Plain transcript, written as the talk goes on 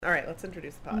let's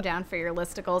introduce the I'm pod. down for your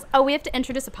listicles. Oh, we have to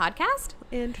introduce a podcast?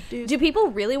 Do people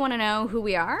really want to know who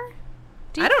we are?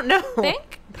 I don't know.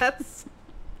 Think? That's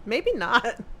maybe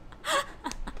not.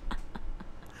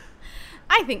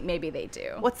 I think maybe they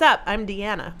do. What's up? I'm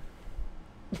Deanna.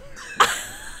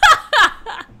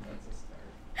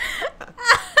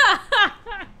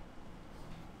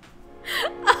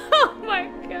 Oh my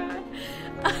god.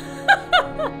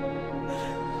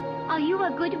 Are you a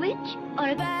good witch or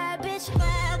a bad bitch?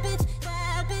 Bad bitch,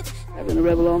 bad bitch. I've been a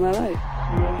rebel all my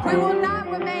life. We will not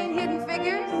remain hidden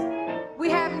figures. We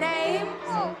have names.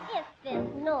 Oh, if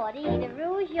it's naughty to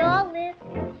rouge your lips,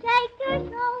 shake your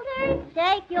shoulders,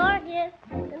 shake your hips,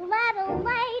 and let a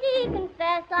lady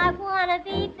confess I wanna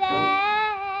be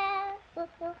bad.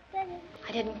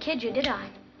 I didn't kid you, did I?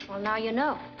 Well, now you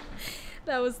know.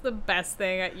 That was the best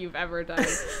thing you've ever done.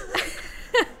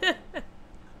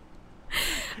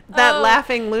 That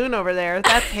laughing loon over there,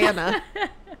 that's Hannah.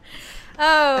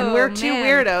 Oh, And we're two man.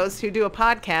 weirdos who do a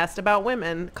podcast about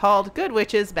women called Good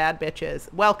Witches, Bad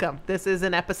Bitches. Welcome. This is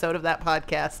an episode of that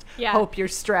podcast. Yeah. Hope you're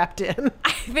strapped in.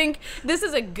 I think this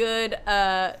is a good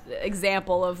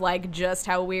example of like just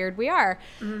how weird we are.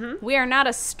 Mm-hmm. We are not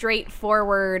a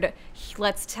straightforward,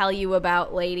 let's tell you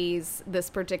about ladies, this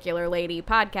particular lady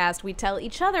podcast. We tell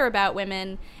each other about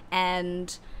women,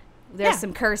 and there's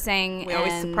some cursing. We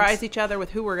always surprise each other with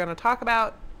who we're going to talk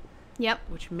about, Yep.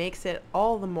 which makes it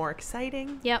all the more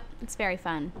exciting. Yep. It's very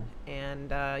fun.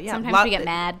 And yeah, Sometimes we get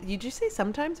mad. Did you say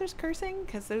sometimes there's cursing?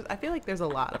 Because I feel like there's a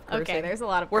lot of cursing. Okay, there's a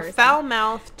lot of We're cursing.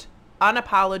 foul-mouthed,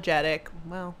 unapologetic,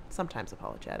 well, sometimes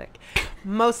apologetic,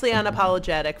 mostly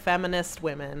unapologetic feminist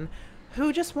women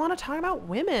who just want to talk about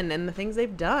women and the things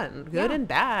they've done, good Yeah. and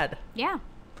bad. Yeah.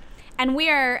 And we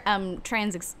are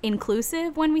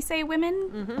trans-inclusive when we say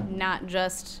women, not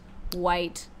just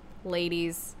white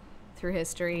ladies through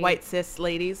history. White cis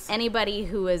ladies. Anybody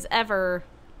who has ever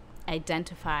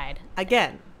identified.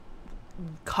 Again,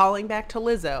 calling back to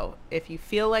Lizzo, if you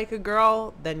feel like a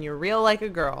girl, then you're real like a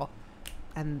girl.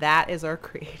 And that is our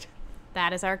creed.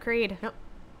 That is our creed. Yep.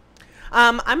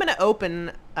 I'm going to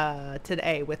open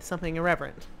today with something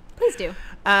irreverent. Please do.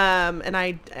 And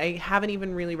I haven't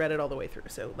even really read it all the way through,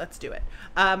 so let's do it.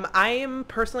 I am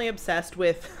personally obsessed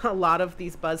with a lot of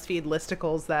these BuzzFeed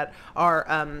listicles that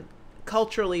are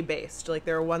culturally based. Like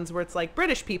there are ones where it's like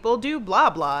British people do blah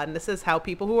blah, and this is how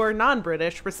people who are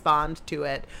non-British respond to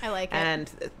it. I like it.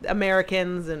 And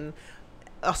Americans and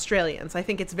Australians. I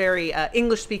think it's very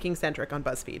English-speaking centric on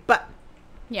BuzzFeed. But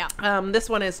Yeah. this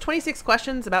one is 26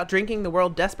 questions about drinking the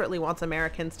world desperately wants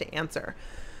Americans to answer.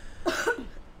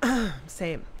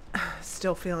 Same.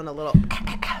 Still feeling a little.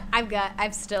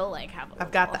 I've still like have a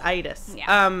I've got the little- itis.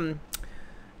 Yeah.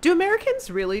 Do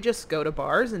Americans really just go to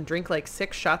bars and drink like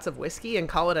 6 shots of whiskey and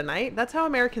call it a night? That's how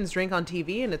Americans drink on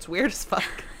TV, and it's weird as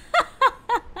fuck.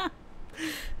 All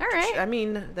right. I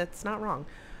mean, that's not wrong.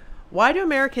 Why do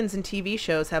Americans in TV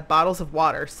shows have bottles of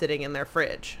water sitting in their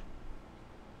fridge?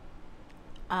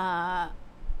 I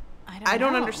I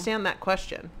don't know. understand that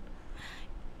question.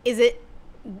 Is it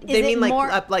They mean like more,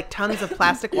 like tons of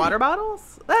plastic water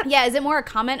bottles? yeah, is it more a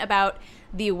comment about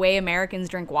the way Americans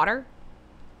drink water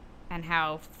and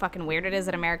how fucking weird it is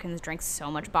that Americans drink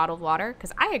so much bottled water?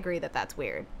 Because I agree that that's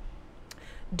weird.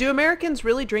 Do Americans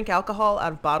really drink alcohol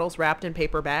out of bottles wrapped in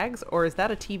paper bags, or is that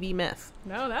a TV myth?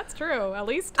 No, that's true. At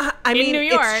least I in mean, New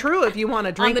York, it's true if you want to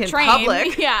on drink the in train.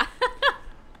 public. Yeah.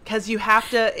 Because you have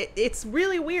to, it's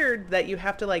really weird that you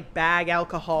have to like bag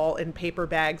alcohol in paper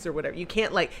bags or whatever. You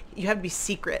can't you have to be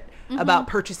secret about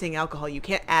purchasing alcohol. You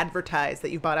can't advertise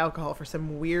that you bought alcohol for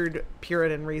some weird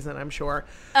Puritan reason, I'm sure.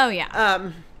 Oh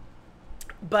yeah.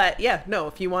 But yeah, no,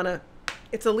 if you want to,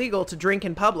 it's illegal to drink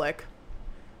in public.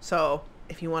 So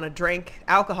if you want to drink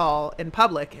alcohol in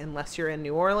public, unless you're in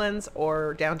New Orleans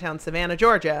or downtown Savannah,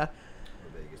 Georgia,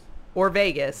 or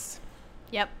Vegas,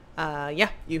 Yep. yeah,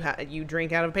 you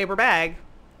drink out of a paper bag.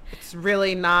 It's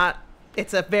really not.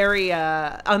 It's a very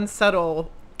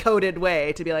unsubtle, coded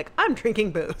way to be like, I'm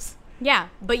drinking booze. Yeah,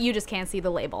 but you just can't see the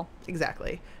label.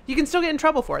 Exactly. You can still get in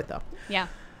trouble for it though. Yeah.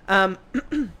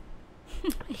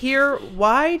 Here,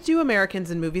 why do Americans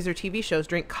in movies or TV shows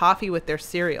drink coffee with their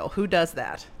cereal? Who does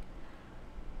that?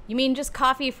 You mean just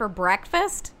coffee for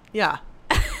breakfast? Yeah.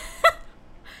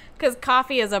 Because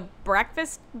coffee is a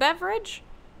breakfast beverage?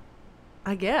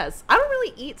 I guess. I don't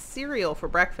really eat cereal for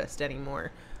breakfast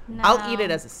anymore. I'll eat it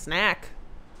as a snack.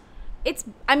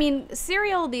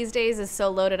 Cereal these days is so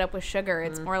loaded up with sugar,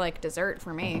 it's more like dessert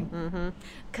for me.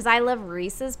 Because I love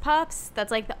Reese's Puffs. That's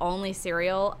like the only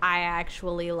cereal I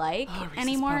actually like Reese's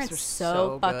anymore. Puffs are It's so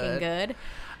so fucking good.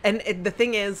 And the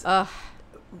thing is, Ugh.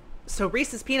 so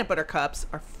Reese's peanut butter cups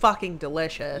are fucking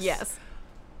delicious. Yes.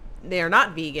 They are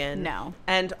not vegan. No.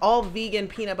 And all vegan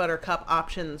peanut butter cup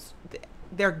options,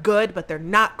 they're good, but they're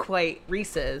not quite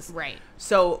Reese's. Right.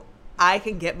 So I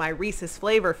can get my Reese's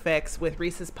flavor fix with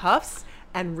Reese's Puffs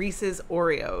and Reese's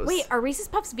Oreos. Wait, are Reese's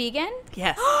Puffs vegan?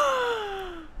 Yes.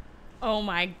 Oh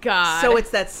my god. So it's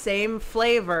that same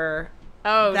flavor.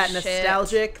 Oh, that shit.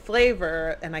 nostalgic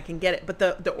flavor, and I can get it. But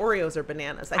the Oreos are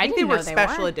bananas. I think they didn't were know they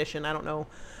special were. edition. I don't know.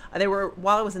 They were,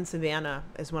 while I was in Savannah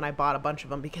is when I bought a bunch of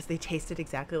them because they tasted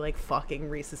exactly like fucking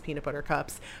Reese's peanut butter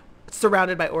cups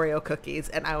surrounded by Oreo cookies.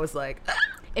 And I was like,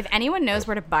 If anyone knows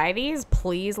where to buy these,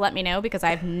 please let me know because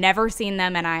I've never seen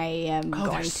them and I am oh, going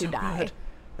they're to so die. good.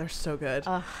 They're so good.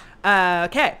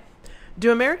 Okay.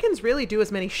 Do Americans really do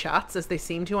as many shots as they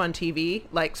seem to on TV?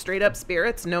 Like straight up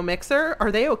spirits, no mixer?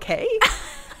 Are they okay?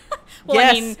 Well,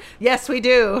 yes. I mean, yes, we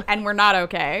do. and we're not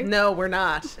okay. No, we're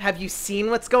not. Have you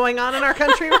seen what's going on in our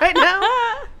country right now?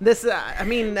 I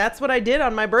mean, that's what I did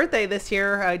on my birthday this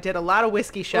year. I did a lot of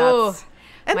whiskey shots. Ooh,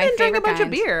 and my then drank a favorite bunch of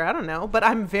kind. beer. I don't know. But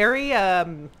I'm very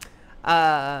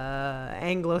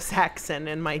Anglo-Saxon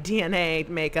in my DNA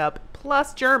makeup,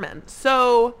 plus German.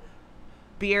 So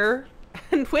beer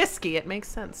and whiskey, it makes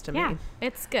sense to Yeah, me.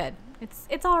 it's good.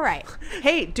 It's all right.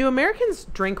 Hey, do Americans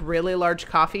drink really large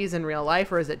coffees in real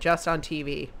life, or is it just on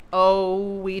TV?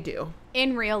 Oh, we do.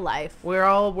 In real life. We're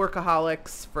all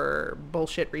workaholics for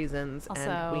bullshit reasons, and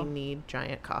Also, we need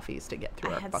giant coffees to get through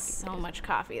I our had fucking so days. much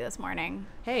coffee this morning.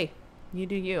 Hey, you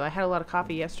do you. I had a lot of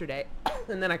coffee yesterday,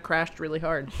 and then I crashed really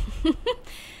hard.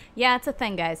 Yeah, it's a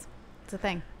thing, guys. It's a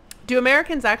thing. Do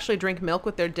Americans actually drink milk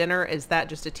with their dinner? Is that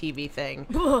just a TV thing?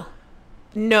 Ugh.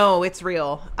 No, it's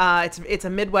real. It's a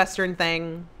Midwestern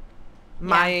thing.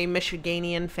 My Yeah.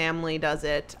 Michiganian family does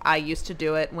it. I used to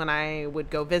do it when I would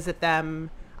go visit them.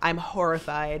 I'm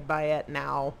horrified by it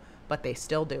now, but they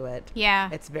still do it. Yeah.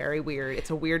 It's very weird. It's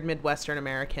a weird Midwestern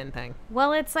American thing.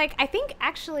 Well, it's like, I think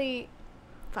actually,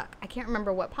 I can't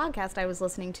remember what podcast I was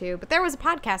listening to, but there was a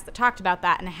podcast that talked about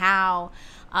that and how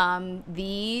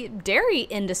the dairy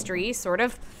industry sort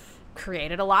of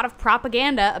created a lot of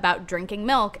propaganda about drinking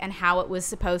milk and how it was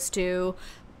supposed to.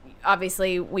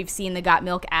 Obviously, we've seen the Got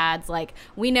Milk ads. Like,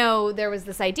 we know there was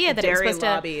this idea that it was Dairy supposed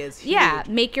lobby to, is yeah, huge.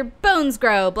 make your bones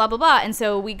grow, blah blah blah. And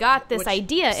so we got this Which,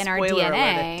 idea in our spoiler alert,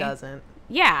 DNA. it doesn't.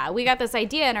 Yeah, we got this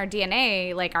idea in our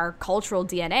DNA, like our cultural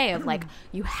DNA of like,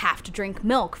 you have to drink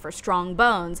milk for strong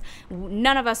bones.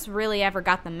 None of us really ever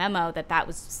got the memo that that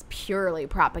was purely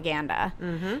propaganda.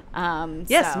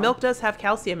 Yes, So- milk does have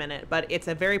calcium in it, but it's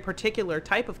a very particular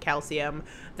type of calcium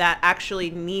that actually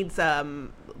needs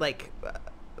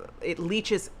it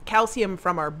leaches calcium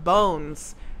from our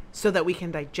bones so that we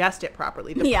can digest it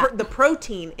properly. Yeah. The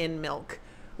protein in milk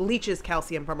leaches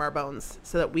calcium from our bones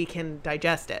so that we can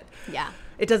digest it. Yeah.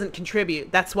 It doesn't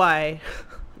contribute. That's why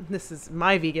this is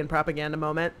my vegan propaganda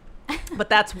moment. But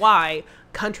that's why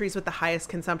countries with the highest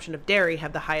consumption of dairy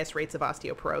have the highest rates of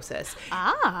osteoporosis.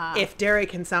 Ah. If dairy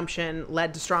consumption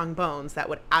led to strong bones, that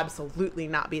would absolutely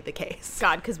not be the case.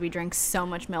 God, because we drink so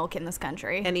much milk in this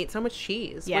country. And eat so much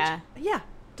cheese. Yeah. Which, yeah,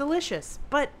 delicious.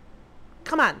 But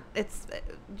come on, it's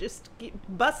just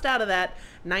bust out of that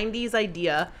 90s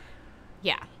idea.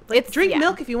 yeah. Like, drink yeah.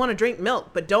 milk if you want to drink milk,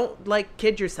 but don't like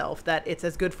kid yourself that it's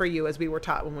as good for you as we were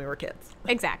taught when we were kids.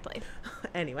 Exactly.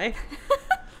 Anyway.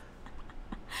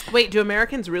 Wait, do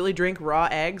Americans really drink raw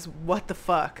eggs? What the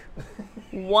fuck?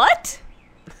 What?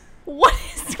 What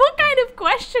kind of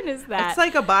question is that? It's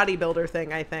like a bodybuilder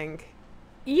thing, I think.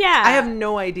 yeah. I have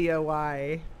no idea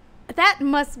why.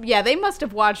 They must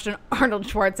have watched an Arnold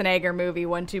Schwarzenegger movie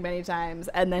one too many times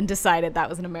and then decided that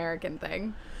was an American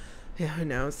thing. Yeah, who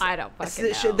knows? I don't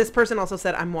fucking know. This person also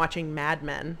said, I'm watching Mad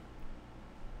Men.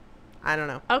 I don't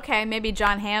know. Okay, maybe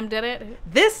John Hamm did it.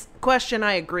 This question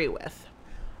I agree with.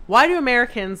 Why do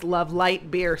Americans love light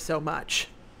beer so much?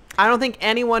 I don't think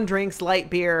anyone drinks light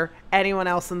beer, anyone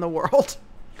else in the world.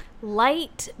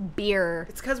 Light beer.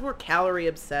 It's because we're calorie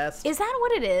obsessed. Is that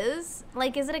what it is?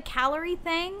 Like, is it a calorie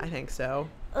thing? I think so.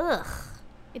 Ugh.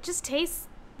 It just tastes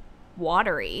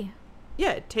watery.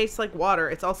 Yeah, it tastes like water.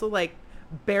 It's also like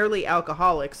barely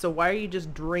alcoholic. So why are you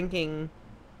just drinking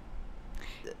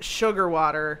sugar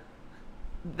water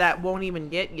that won't even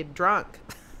get you drunk?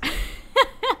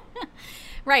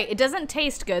 Right. It doesn't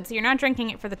taste good, so you're not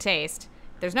drinking it for the taste.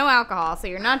 There's no alcohol, so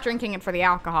you're not drinking it for the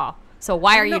alcohol. So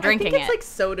why are you drinking I think it's it? like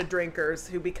soda drinkers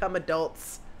who become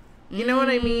adults. You know what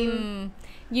I mean?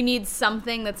 You need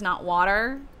something that's not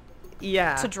water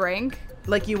Yeah. to drink.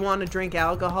 Like you want to drink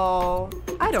alcohol.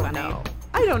 I don't funny. know.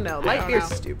 I don't know. Light don't beer's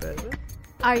know. stupid.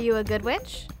 Are you a good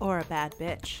witch? Or a bad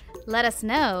bitch. Let us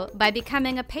know by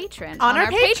becoming a patron on our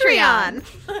Patreon.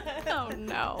 Oh,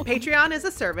 no. Patreon is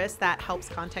a service that helps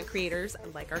content creators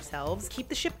like ourselves keep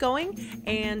the ship going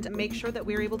and make sure that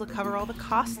we're able to cover all the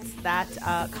costs that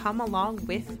come along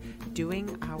with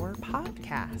doing our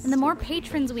podcast. And the more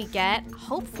patrons we get,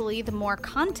 hopefully the more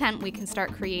content we can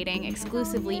start creating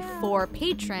exclusively for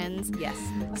patrons. Yes.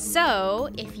 So,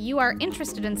 if you are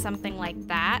interested in something like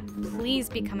that, please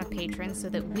become a patron so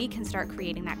that we can start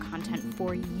creating that content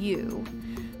for you.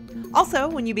 Also,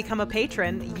 when you become a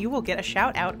patron, you will get a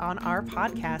shout out on our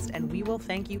podcast and we will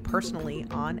thank you personally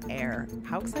on air.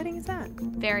 How exciting is that?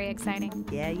 Very exciting.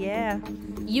 Yeah.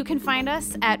 You can find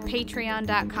us at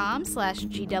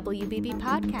patreon.com/GWBB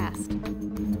podcast.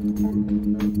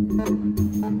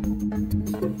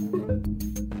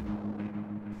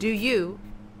 Do you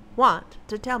want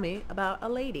to tell me about a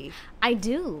lady? I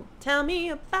do. Tell me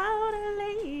about a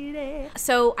lady.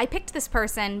 So I picked this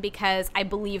person because I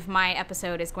believe my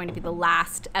episode is going to be the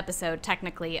last episode,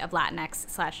 technically, of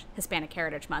Latinx/Hispanic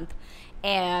Heritage Month.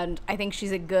 And I think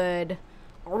she's a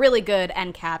really good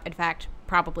end cap. In fact,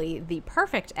 probably the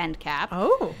perfect end cap.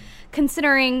 Oh.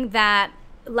 Considering that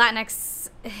Latinx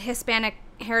Hispanic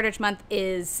Heritage Month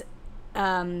is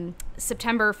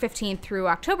September 15th through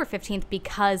October 15th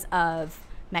because of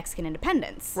Mexican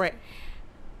independence. Right.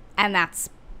 And that's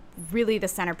really the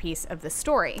centerpiece of the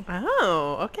story.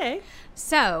 Oh, okay.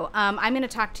 So, I'm going to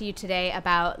talk to you today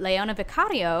about Leona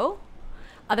Vicario,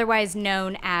 otherwise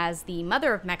known as the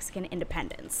mother of Mexican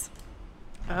independence.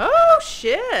 Oh,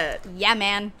 shit. Yeah,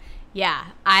 man. Yeah.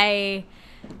 I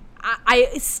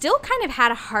still kind of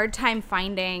had a hard time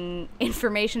finding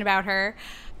information about her.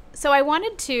 So I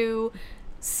wanted to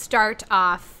start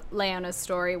off Leona's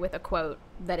story with a quote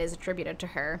that is attributed to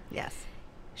her. Yes.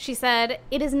 She said,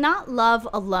 "It is not love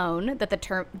alone that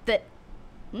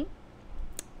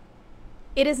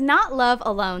It is not love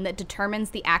alone that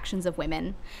determines the actions of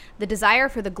women. The desire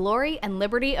for the glory and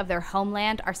liberty of their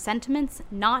homeland are sentiments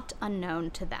not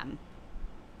unknown to them."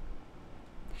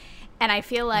 And I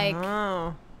feel like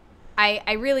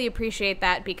I really appreciate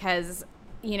that because,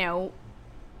 you know,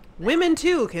 women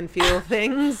too can feel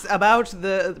things about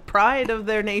the pride of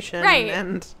their nation. Right.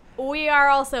 And we are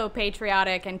also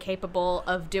patriotic and capable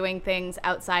of doing things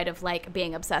outside of, like,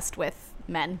 being obsessed with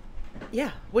men.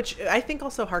 yeah, which I think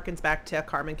also harkens back to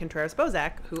Carmen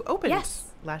Contreras-Bozak, who opened Yes.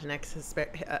 Latinx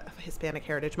Hispanic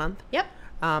Heritage Month. Yep.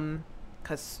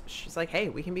 Because she's like, hey,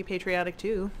 we can be patriotic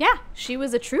too. Yeah, she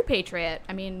was a true patriot.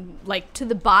 I mean, like, to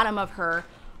the bottom of her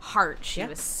heart, she Yeah.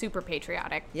 was super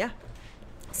patriotic. Yeah.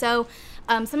 So,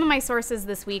 some of my sources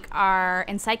this week are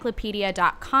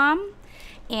encyclopedia.com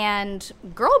and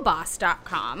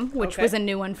girlboss.com, which Okay. was a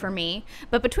new one for me.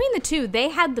 But between the two, they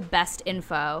had the best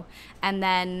info. And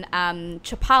then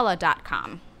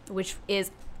chapala.com, which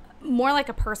is more like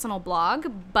a personal blog,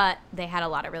 but they had a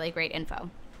lot of really great info.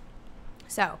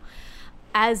 So,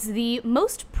 as the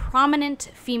most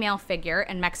prominent female figure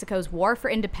in Mexico's War for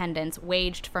Independence,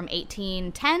 waged from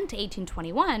 1810 to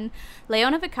 1821,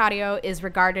 Leona Vicario is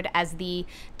regarded as the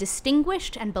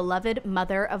distinguished and beloved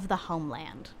mother of the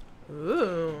homeland.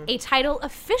 Ooh. A title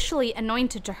officially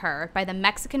anointed to her by the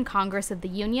Mexican Congress of the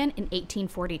Union in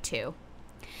 1842.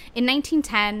 In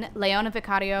 1910, Leona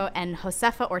Vicario and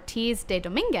Josefa Ortiz de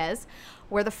Dominguez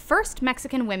were the first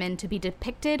Mexican women to be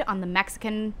depicted on the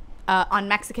Mexican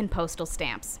postal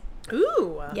stamps.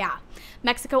 Ooh. Yeah.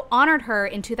 Mexico honored her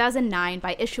in 2009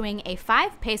 by issuing a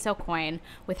 5-peso coin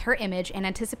with her image in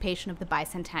anticipation of the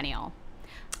bicentennial.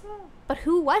 But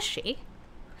who was she?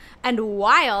 And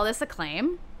why all this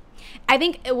acclaim? I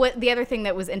think the other thing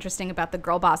that was interesting about the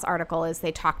Girl Boss article is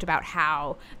they talked about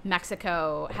how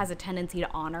Mexico has a tendency to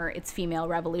honor its female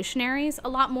revolutionaries a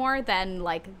lot more than,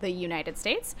 like, the United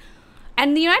States.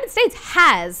 And the United States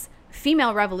has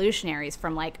female revolutionaries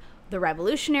from, like, the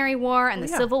Revolutionary War and the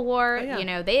yeah. Civil War. Oh, yeah. You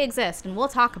know, they exist, and we'll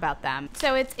talk about them.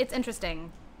 So it's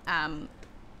interesting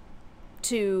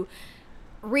to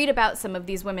read about some of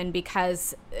these women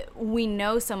because we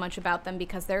know so much about them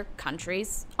because their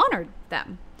countries honored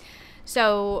them.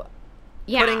 So,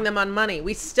 yeah. Putting them on money.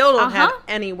 We still don't have Uh-huh.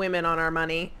 any women on our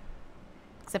money.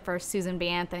 Except for Susan B.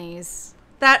 Anthony's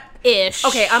That ish.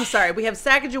 Okay, I'm sorry. We have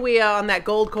Sacagawea on that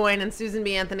gold coin and Susan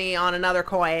B. Anthony on another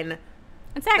coin.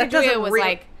 And that Sacagawea doesn't was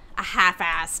like a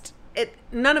half-assed.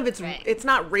 None of it's Right. it's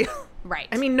not real. Right.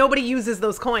 I mean, nobody uses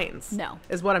those coins. No.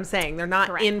 Is what I'm saying. They're not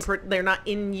Correct. they're not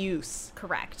in use.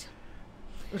 Correct.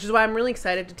 Which is why I'm really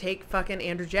excited to take fucking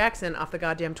Andrew Jackson off the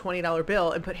goddamn $20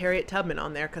 bill and put Harriet Tubman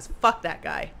on there because fuck that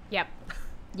guy. Yep.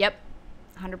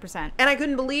 100%. And I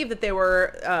couldn't believe that they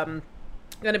were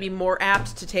going to be more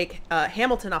apt to take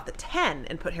Hamilton off the 10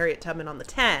 and put Harriet Tubman on the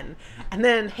 10. And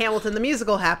then Hamilton the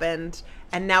musical happened,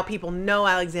 and now people know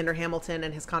Alexander Hamilton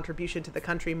and his contribution to the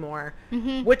country more,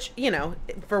 which, you know,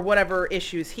 for whatever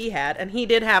issues he had, and he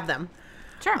did have them.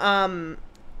 Sure.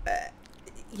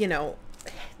 You know,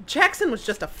 Jackson was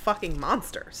just a fucking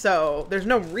monster, so there's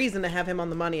no reason to have him on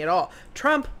the money at all.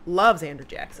 Trump loves Andrew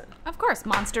Jackson. Of course,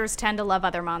 monsters tend to love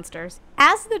other monsters.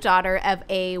 As the daughter of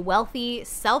a wealthy,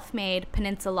 self-made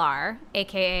peninsular,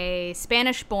 aka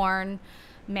Spanish-born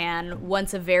man,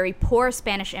 once a very poor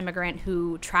Spanish immigrant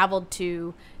who traveled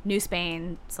to New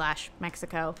Spain /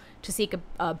 Mexico to seek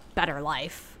a better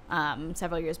life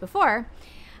several years before,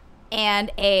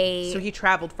 and So he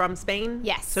traveled from Spain?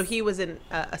 Yes. So he was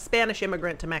a Spanish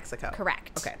immigrant to Mexico.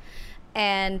 Correct. Okay.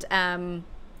 And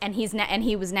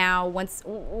he was now, once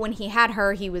when he had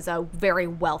her, he was a very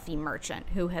wealthy merchant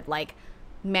who had like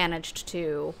managed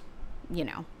to, you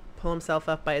know, Pull himself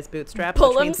up by his bootstraps,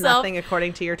 which means nothing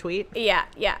according to your tweet. Yeah.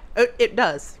 It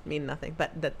does mean nothing,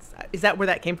 but is that where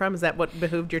that came from? Is that what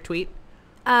behooved your tweet?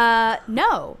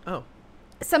 No. Oh.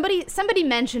 Somebody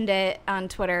mentioned it on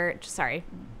Twitter. Sorry,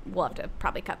 we'll have to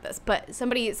probably cut this, but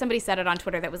somebody said it on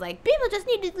Twitter that was like, people just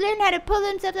need to learn how to pull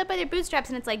themselves up by their bootstraps.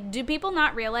 And it's like, do people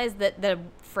not realize that the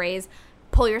phrase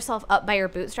pull yourself up by your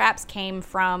bootstraps came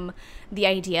from the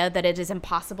idea that it is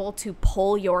impossible to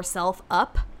pull yourself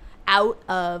up out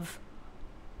of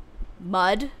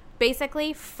mud,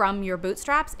 basically, from your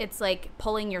bootstraps? It's like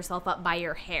pulling yourself up by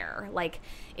your hair. Like,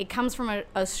 it comes from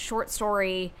a short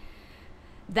story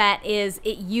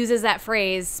it uses that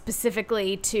phrase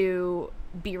specifically to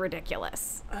be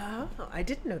ridiculous. Oh, I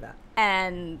didn't know that.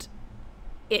 And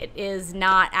it is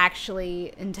not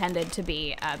actually intended to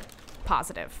be a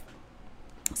positive.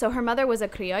 So her mother was a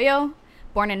criollo,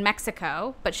 born in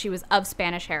Mexico, but she was of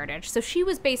Spanish heritage. So she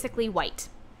was basically white.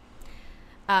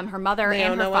 Her mother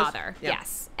and her father. Yeah.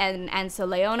 Yes. And so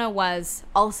Leona was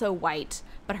also white,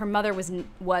 but her mother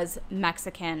was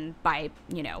Mexican by,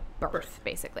 you know, birth.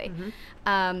 Basically.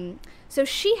 Mm-hmm. So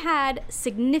she had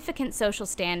significant social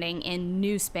standing in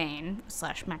New Spain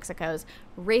 / Mexico's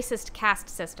racist caste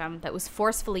system that was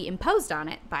forcefully imposed on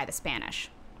it by the Spanish.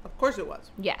 Of course it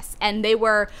was. Yes. And they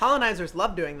were... Colonizers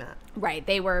loved doing that. Right.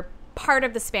 They were part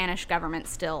of the Spanish government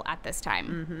still at this time.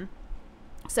 Mm-hmm.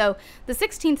 So the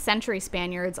 16th century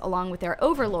Spaniards, along with their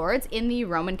overlords in the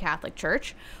Roman Catholic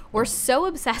Church, were so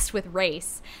obsessed with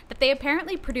race that they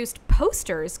apparently produced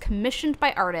posters commissioned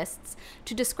by artists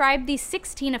to describe the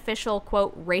 16 official,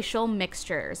 quote, racial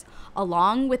mixtures,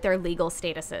 along with their legal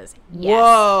statuses. Yes.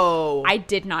 Whoa. I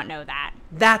did not know that.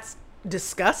 That's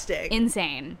disgusting.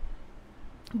 Insane.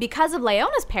 Because of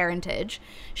Leona's parentage,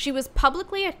 she was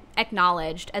publicly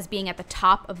acknowledged as being at the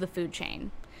top of the food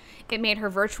chain. It made her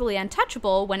virtually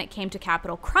untouchable when it came to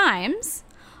capital crimes,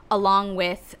 along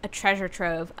with a treasure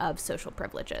trove of social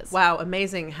privileges. Wow,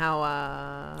 amazing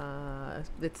how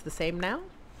it's the same now.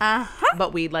 Uh-huh.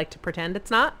 But we'd like to pretend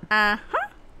it's not. Uh-huh.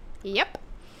 Yep.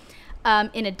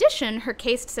 In addition, her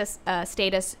caste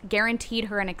status guaranteed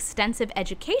her an extensive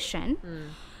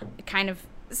education, kind of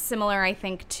similar, I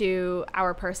think, to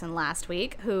our person last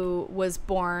week, who was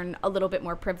born a little bit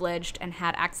more privileged and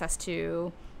had access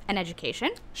to an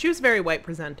education. She was very white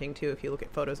presenting too. If you look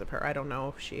at photos of her, I don't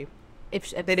know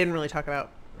if they didn't really talk about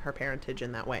her parentage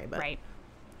in that way, but right.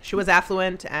 She was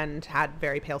affluent and had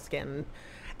very pale skin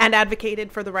and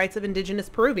advocated for the rights of indigenous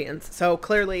Peruvians. So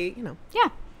clearly, you know.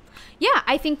 Yeah,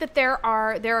 I think that there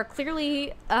are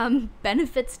clearly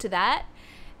benefits to that,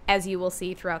 as you will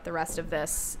see throughout the rest of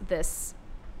this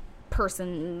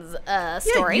person's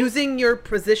story. Yeah, using your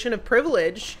position of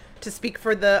privilege to speak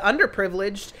for the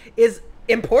underprivileged is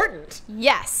important.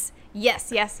 Yes.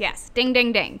 Ding,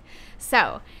 ding, ding.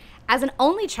 So, as an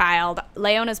only child,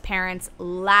 Leona's parents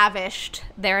lavished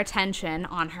their attention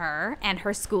on her and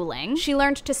her schooling. She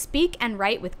learned to speak and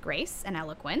write with grace and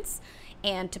eloquence,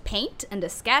 and to paint and to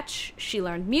sketch. She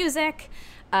learned music.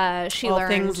 All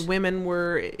things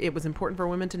it was important for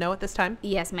women to know at this time.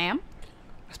 Yes, ma'am.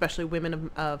 Especially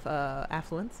women of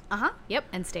affluence. Yep,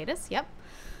 and status, yep.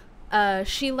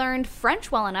 She learned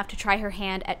French well enough to try her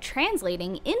hand at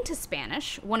translating into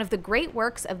Spanish one of the great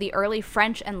works of the early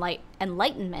French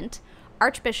Enlightenment,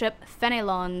 Archbishop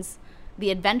Fenelon's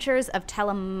The Adventures of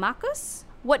Telemachus.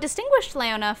 What distinguished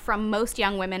Leona from most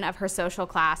young women of her social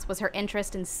class was her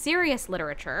interest in serious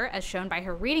literature, as shown by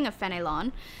her reading of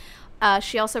Fenelon.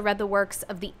 She also read the works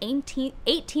of the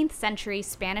 18th century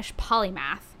Spanish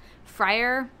polymath,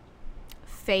 Friar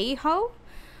Feijo,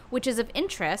 which is of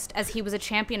interest as he was a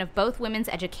champion of both women's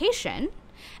education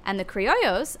and the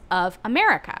criollos of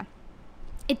America.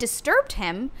 It disturbed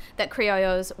him that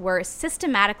criollos were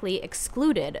systematically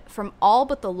excluded from all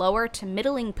but the lower to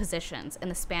middling positions in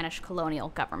the Spanish colonial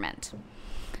government.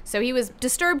 So he was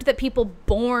disturbed that people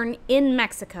born in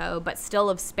Mexico but still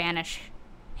of Spanish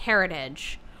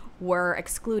heritage were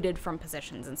excluded from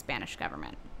positions in Spanish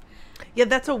government. Yeah,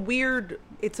 it's a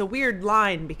weird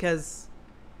line because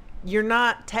you're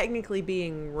not technically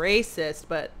being racist,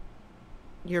 but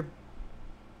you're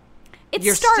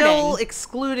still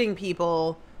excluding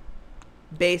people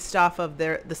based off of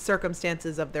the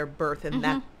circumstances of their birth, and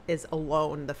that is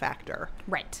alone the factor.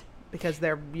 Right. Because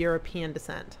they're European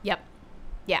descent. Yep.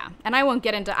 Yeah. And I won't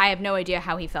get into, I have no idea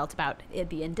how he felt about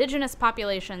the indigenous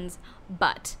populations,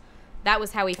 but that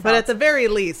was how he felt. But at the very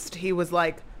least, he was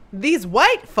like, these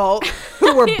white folk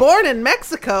who were born in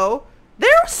Mexico,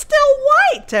 they're still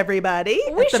white, everybody.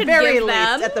 We at the should very give least,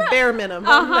 them. at the bare minimum.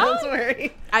 That's where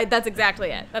That's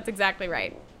exactly it. That's exactly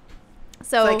right.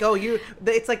 So, it's like,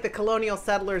 it's like the colonial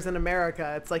settlers in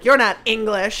America. It's like, you're not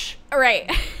English. Right.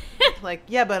 Like,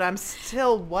 yeah, but I'm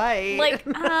still white. Like,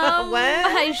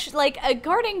 what? like,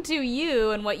 according to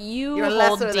you and what You're hold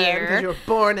lesser than dear. because you were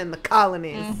born in the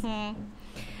colonies.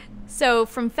 So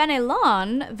from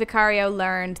Fenelon, Vicario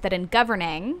learned that in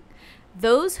governing,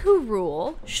 those who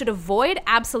rule should avoid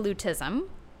absolutism,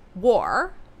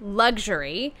 war,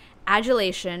 luxury,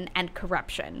 adulation, and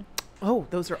corruption. Oh,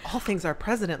 those are all things our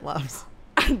president loves.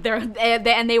 And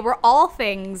they were all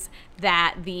things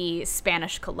that the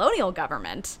Spanish colonial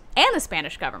government and the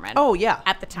Spanish government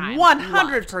at the time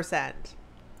 100%.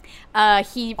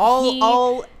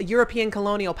 All European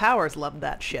colonial powers loved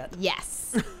that shit.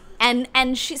 Yes.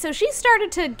 and she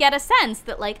started to get a sense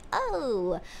that, like,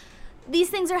 oh, these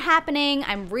things are happening,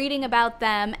 I'm reading about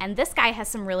them, and this guy has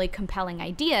some really compelling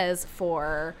ideas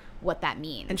for what that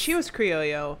means. And she was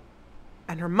Criollo,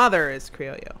 and her mother is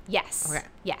Criollo. Yes. Okay.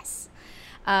 Yes.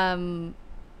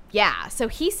 Yeah. So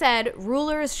he said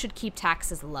rulers should keep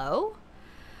taxes low,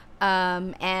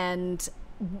 and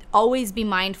always be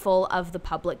mindful of the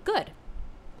public good.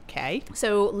 Okay.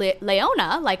 So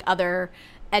Leona, like other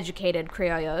educated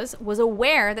criollos, was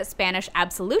aware that Spanish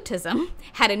absolutism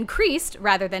had increased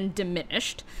rather than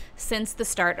diminished since the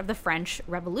start of the French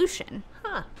Revolution.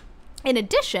 Huh. In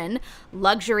addition,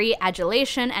 luxury,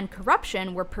 adulation, and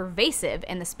corruption were pervasive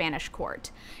in the Spanish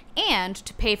court. And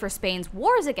to pay for Spain's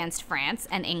wars against France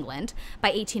and England, by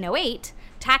 1808,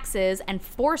 taxes and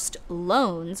forced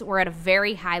loans were at a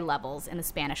very high levels in the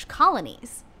Spanish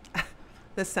colonies.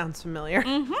 This sounds familiar.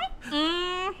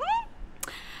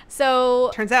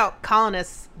 So turns out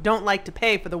colonists don't like to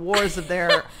pay for the wars of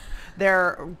their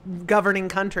governing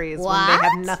countries when they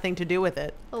have nothing to do with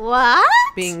it. What?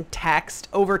 Being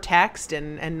overtaxed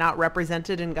and not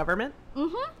represented in government.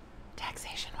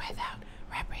 Taxation without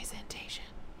representation.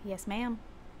 Yes, ma'am.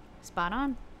 Spot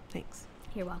on. Thanks.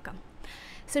 You're welcome.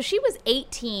 So she was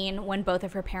 18 when both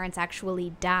of her parents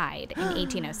actually died in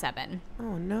 1807.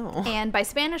 Oh, no. And by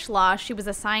Spanish law, she was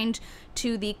assigned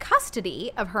to the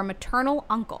custody of her maternal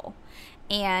uncle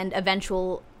and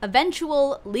eventual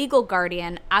legal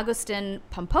guardian, Agustin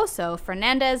Pomposo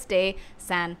Fernandez de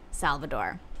San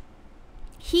Salvador.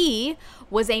 He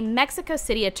was a Mexico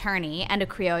City attorney and a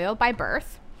Criollo by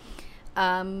birth,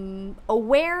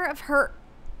 aware of her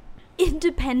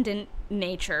independent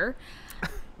nature,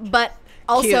 but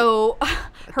also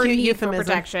her Cute need euphemism. for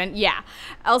protection. Yeah.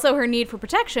 Also her need for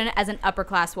protection as an upper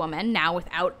class woman, now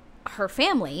without her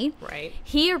family. Right.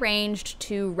 He arranged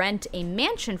to rent a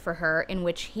mansion for her in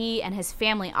which he and his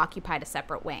family occupied a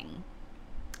separate wing.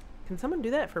 Can someone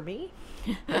do that for me?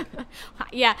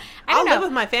 Yeah. I'll live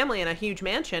with my family in a huge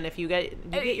mansion if you get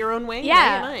your own wing.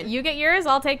 Yeah. You get yours,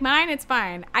 I'll take mine. It's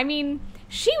fine. I mean,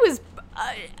 she was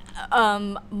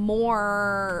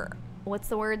more, what's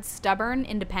the word, stubborn,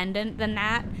 independent than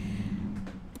that.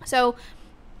 So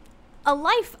a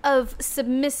life of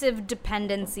submissive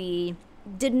dependency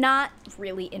did not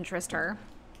really interest her.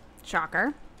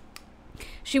 Shocker.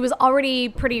 She was already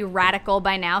pretty radical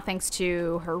by now thanks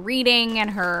to her reading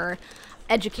and her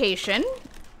education.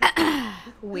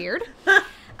 Weird.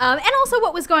 And also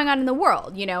what was going on in the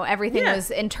world. You know, everything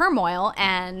was in turmoil,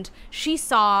 and she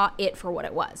saw it for what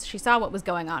it was. She saw what was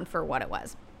going on for what it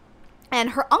was.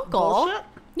 And her uncle... Bullshit?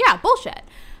 Yeah, bullshit.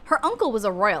 Her uncle was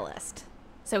a royalist.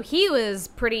 So he was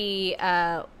pretty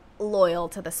loyal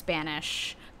to the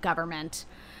Spanish government,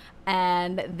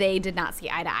 and they did not see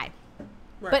eye to eye.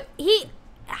 Right. But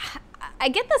I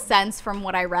get the sense from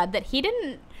what I read that he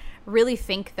didn't really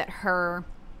think that her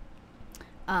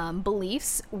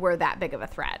beliefs were that big of a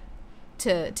threat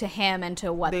to him and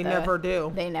to what They never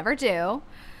do. They never do.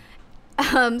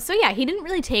 So yeah, he didn't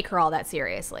really take her all that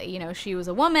seriously. You know, she was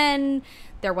a woman.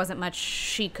 There wasn't much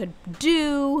she could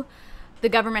do. The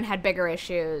government had bigger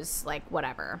issues, like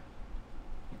whatever.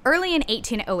 Early in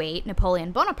 1808,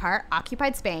 Napoleon Bonaparte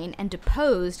occupied Spain and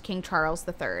deposed King Charles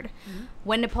III. Mm-hmm.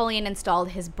 When Napoleon installed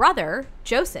his brother,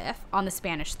 Joseph, on the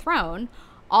Spanish throne,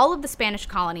 all of the Spanish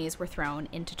colonies were thrown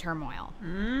into turmoil.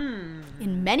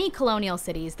 In many colonial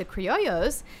cities, the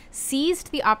criollos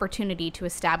seized the opportunity to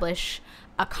establish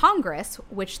a Congress,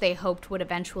 which they hoped would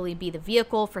eventually be the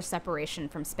vehicle for separation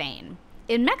from Spain.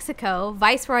 In Mexico,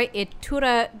 Viceroy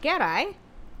Iturragirre,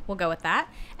 we'll go with that,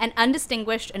 an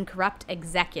undistinguished and corrupt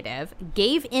executive,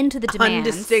 gave in to the demands...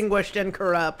 Undistinguished and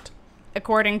corrupt.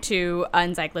 According to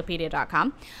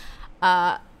encyclopedia.com,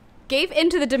 gave in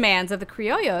to the demands of the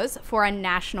criollos for a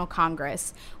national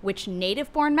Congress, which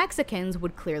native-born Mexicans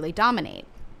would clearly dominate.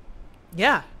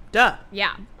 Yeah, duh.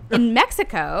 Yeah. In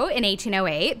Mexico, in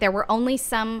 1808, there were only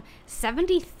some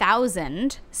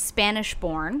 70,000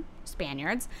 Spanish-born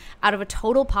Spaniards out of a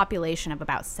total population of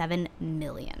about 7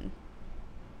 million.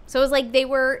 So it was like they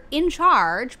were in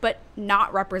charge, but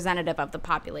not representative of the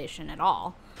population at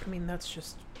all. I mean, that's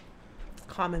just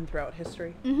common throughout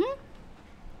history. Mm-hmm.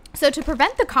 So to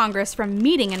prevent the Congress from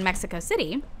meeting in Mexico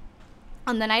City,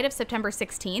 on the night of September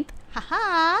 16th,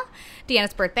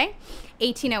 Deanna's birthday,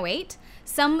 1808,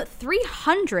 some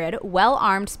 300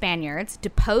 well-armed Spaniards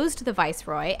deposed the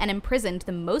viceroy and imprisoned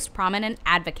the most prominent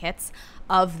advocates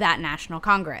of that national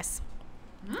Congress.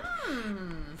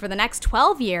 For the next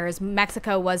 12 years,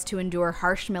 Mexico was to endure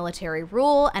harsh military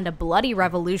rule and a bloody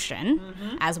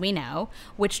revolution, as we know,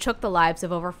 which took the lives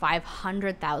of over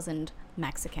 500,000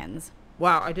 Mexicans.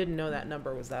 Wow, I didn't know that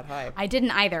number was that high. I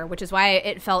didn't either, which is why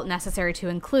it felt necessary to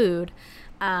include,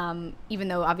 even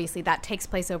though obviously that takes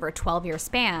place over a 12-year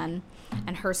span,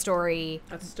 and her story...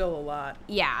 That's still a lot.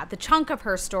 Yeah, the chunk of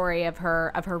her story, of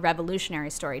her revolutionary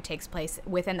story, takes place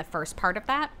within the first part of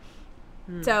that.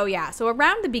 So yeah, so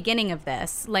around the beginning of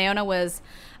this, Leona was,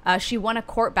 she won a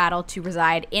court battle to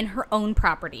reside in her own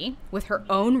property with her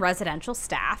own residential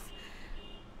staff.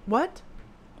 What?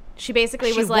 She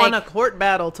basically She was won like... a court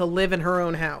battle to live in her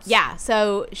own house. Yeah,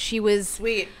 so she was...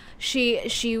 Sweet.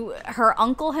 Her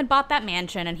uncle had bought that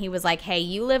mansion, and he was like, hey,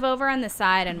 you live over on this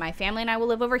side, and my family and I will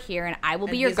live over here, and I will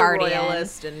be your guardian. A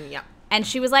royalist, and yeah. And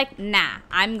she was like, nah,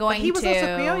 I'm going to... He was also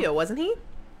Criollo, wasn't he?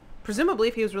 Presumably,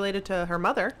 if he was related to her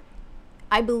mother.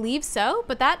 I believe so,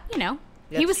 but that, you know,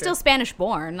 That's he was true. still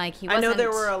Spanish-born. Like, he wasn't... I know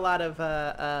there were a lot of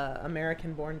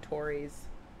American-born Tories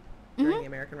during the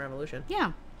American Revolution.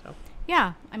 Yeah. So.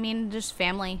 Yeah, I mean, just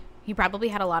family. He probably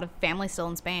had a lot of family still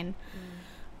in Spain.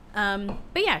 But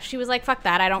yeah, she was like, fuck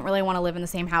that. I don't really want to live in the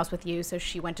same house with you. So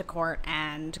she went to court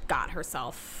and got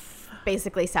herself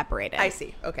basically separated. I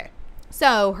see. Okay.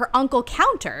 So her uncle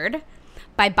countered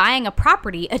by buying a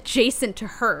property adjacent to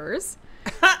hers.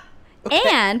 Okay.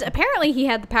 And apparently he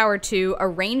had the power to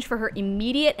arrange for her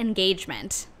immediate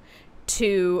engagement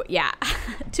to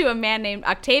a man named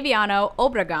Octaviano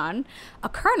Obregon, a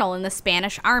colonel in the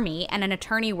Spanish army and an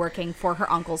attorney working for her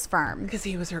uncle's firm. Because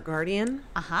he was her guardian?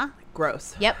 Uh-huh.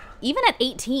 Gross. Yep. Even at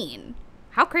 18.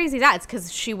 How crazy is that? It's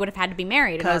because she would have had to be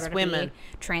married in order to be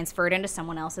transferred into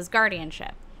someone else's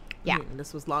guardianship. Yeah.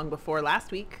 This was long before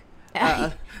last week.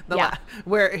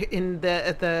 Where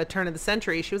at the turn of the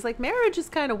century, she was like, marriage is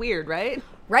kind of weird, right?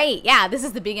 Right, yeah. This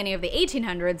is the beginning of the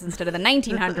 1800s instead of the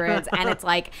 1900s. And it's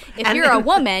like, if you're a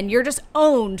woman, you're just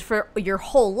owned for your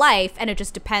whole life, and it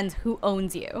just depends who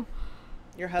owns you.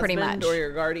 Your husband or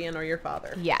your guardian or your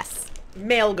father. Yes.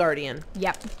 Male guardian.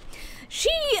 Yep. She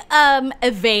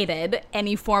evaded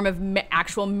any form of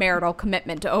actual marital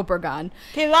commitment to Obregon.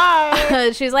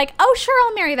 She's like, oh, sure,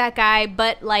 I'll marry that guy,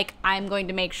 but, like, I'm going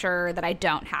to make sure that I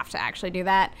don't have to actually do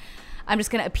that. I'm just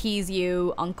going to appease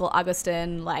you, Uncle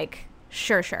Augustin, like,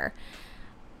 sure.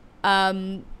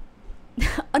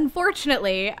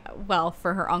 Unfortunately, well,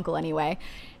 for her uncle anyway,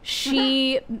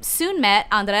 she soon met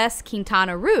Andres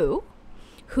Quintana Roo,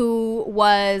 who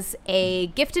was a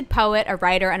gifted poet, a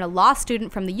writer, and a law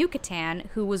student from the Yucatan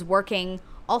who was working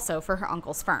also for her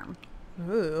uncle's firm.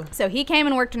 Ooh. So he came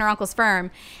and worked in her uncle's firm,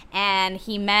 and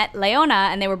he met Leona,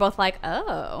 and they were both like,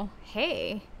 oh,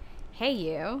 hey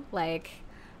you. Like,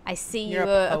 I see you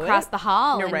across the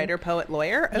hall. You're a writer, poet,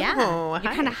 lawyer? Yeah. Oh,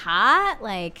 you're kind of hot.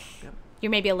 Like, you're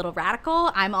maybe a little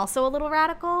radical. I'm also a little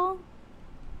radical.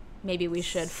 Maybe we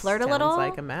should flirt a little. Sounds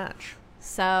like a match.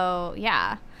 So,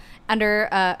 yeah. By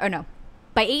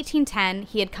 1810,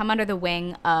 he had come under the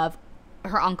wing of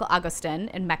her uncle Agustin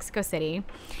in Mexico City,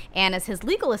 and as his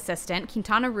legal assistant,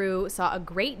 Quintana Roo saw a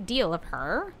great deal of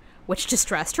her, which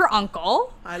distressed her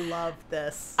uncle. I love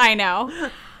this. I know.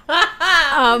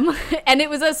 And it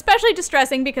was especially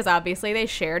distressing because obviously they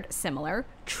shared similar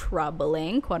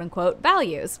troubling, quote unquote,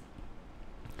 values.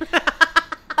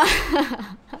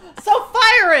 So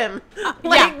fire him.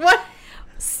 Like, Yeah. what?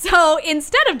 So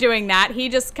instead of doing that, he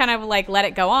just kind of like let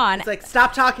it go on. It's like,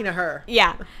 stop talking to her.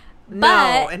 Yeah. No.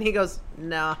 But And he goes,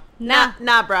 nah, Nah.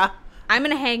 bruh. I'm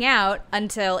going to hang out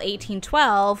until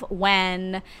 1812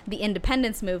 when the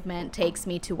independence movement takes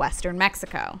me to Western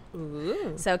Mexico.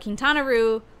 Ooh. So Quintana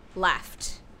Roo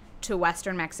left to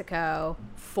Western Mexico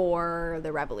for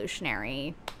the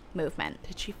revolutionary movement.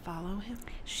 Did she follow him?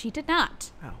 She did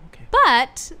not. Oh, okay.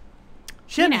 But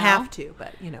She didn't know. have to,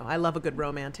 but, I love a good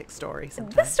romantic story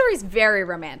sometimes. this story's very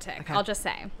romantic, Okay. I'll just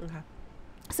say. Okay.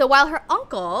 So while her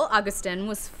uncle, Augustin,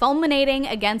 was fulminating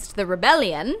against the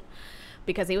rebellion,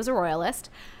 because he was a royalist,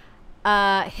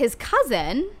 his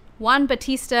cousin, Juan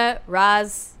Batista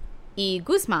Raz y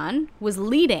Guzman, was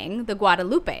leading the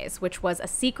Guadalupes, which was a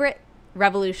secret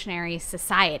revolutionary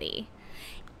society.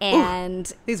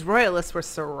 And These royalists were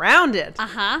surrounded.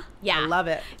 yeah. I love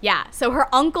it. Yeah. So her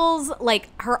uncle's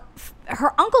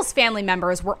her uncle's family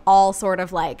members were all sort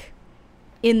of like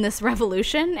in this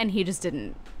revolution, and he just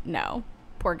didn't know.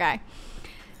 Poor guy.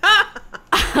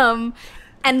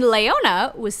 And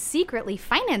Leona was secretly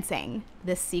financing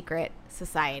this secret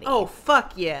society. Oh,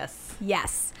 fuck yes.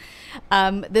 Yes.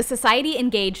 The society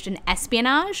engaged in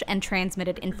espionage and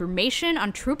transmitted information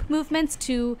on troop movements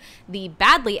to the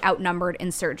badly outnumbered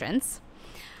insurgents.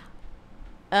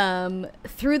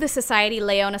 Through the society,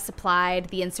 Leona supplied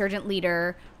the insurgent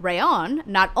leader, Rayon,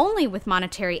 not only with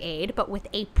monetary aid, but with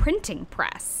a printing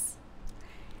press,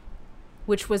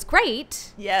 which was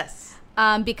great. Yes.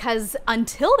 Because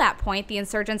until that point, the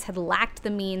insurgents had lacked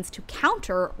the means to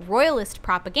counter royalist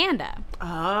propaganda.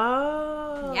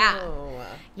 Oh.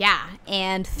 Yeah,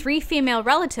 and 3 female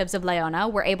relatives of Leona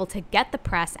were able to get the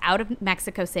press out of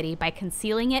Mexico City by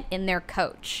concealing it in their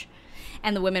coach.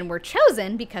 And the women were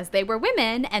chosen because they were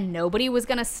women, and nobody was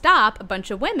going to stop a bunch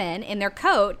of women in their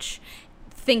coach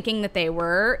thinking that they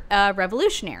were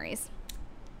revolutionaries.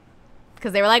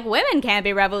 Because they were like, women can't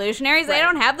be revolutionaries. They Right.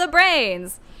 don't have the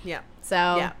brains. Yeah.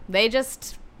 So they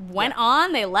just went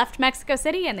on, they left Mexico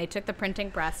City, and they took the printing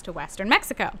press to Western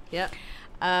Mexico. Yeah.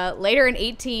 Later in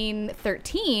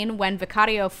 1813, when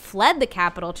Vicario fled the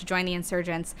capital to join the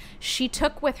insurgents, she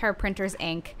took with her printer's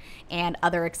ink and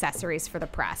other accessories for the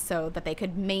press so that they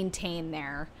could maintain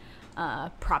their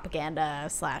propaganda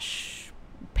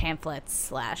 /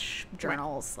 pamphlets /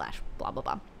 journals / blah, blah,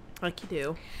 blah. Like you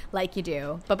do. Like you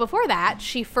do. But before that,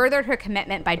 she furthered her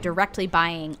commitment by directly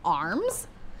buying arms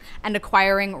and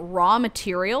acquiring raw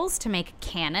materials to make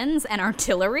cannons and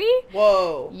artillery.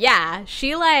 Whoa. Yeah,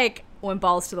 she went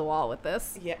balls to the wall with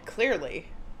this. Yeah, clearly.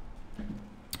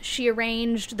 She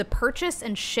arranged the purchase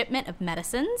and shipment of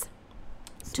medicines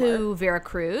to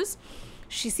Veracruz.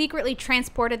 She secretly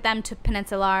transported them to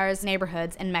Peninsular's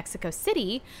neighborhoods in Mexico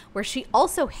City, where she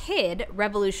also hid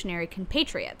revolutionary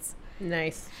compatriots.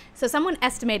 Nice. So someone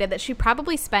estimated that she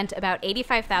probably spent about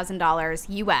 $85,000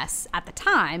 US at the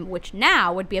time, which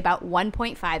now would be about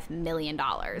 $1.5 million.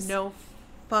 No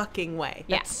fucking way.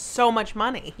 Yeah. That's so much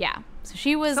money. Yeah. So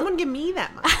she was... Someone give me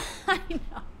that money.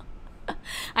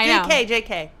 I know.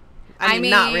 JK. I mean,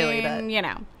 not really, but you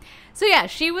know. So yeah,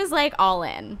 she was all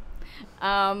in.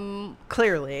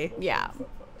 clearly. Yeah.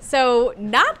 So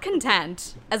not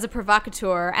content as a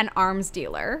provocateur and arms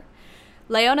dealer,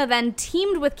 Leona then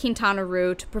teamed with Quintana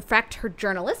Roo to perfect her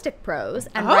journalistic prose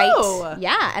and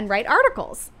write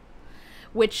articles,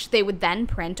 which they would then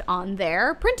print on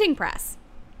their printing press.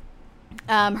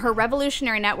 Her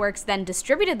revolutionary networks then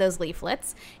distributed those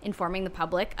leaflets, informing the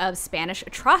public of Spanish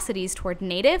atrocities toward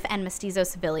native and mestizo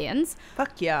civilians,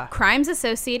 Fuck yeah. crimes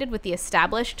associated with the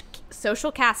established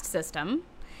social caste system,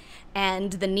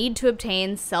 and the need to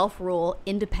obtain self-rule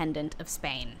independent of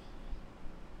Spain.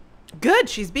 Good.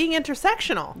 She's being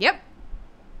intersectional. Yep.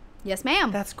 Yes,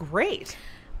 ma'am. That's great.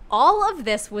 All of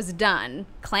this was done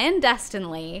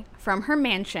clandestinely from her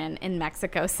mansion in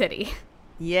Mexico City.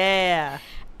 Yeah.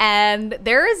 And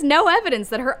there is no evidence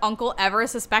that her uncle ever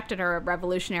suspected her of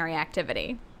revolutionary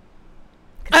activity.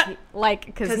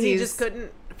 Because he just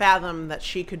couldn't fathom that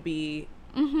she could be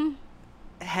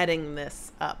heading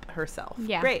this up herself.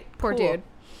 Yeah. Great. Poor Cool. dude.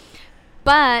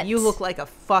 But You look like a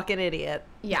fucking idiot.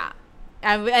 yeah.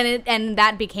 And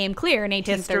that became clear in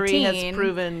 1813. History has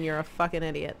proven you're a fucking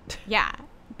idiot. Yeah,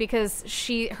 because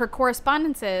her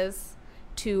correspondences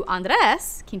to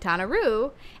Andres Quintana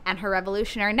Roo and her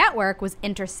revolutionary network was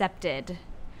intercepted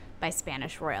by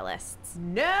Spanish royalists.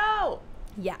 No.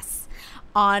 Yes.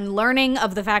 On learning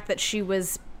of the fact that she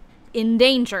was in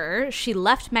danger, she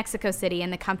left Mexico City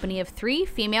in the company of 3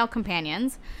 female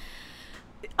companions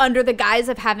under the guise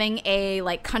of having a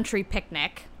like country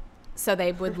picnic, so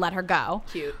they would let her go.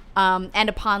 Cute. And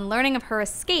upon learning of her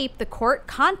escape, the court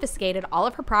confiscated all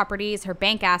of her properties, her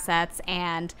bank assets,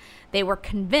 and they were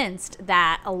convinced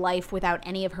that a life without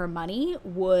any of her money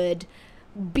would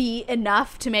be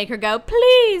enough to make her go,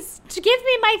 please, to give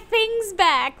me my things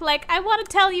back. Like, I want to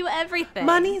tell you everything.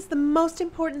 Money is the most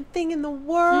important thing in the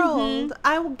world.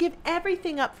 I will give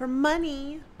everything up for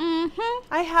money.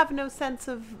 I have no sense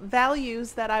of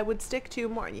values that I would stick to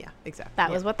more. Yeah, exactly.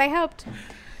 That was what they hoped.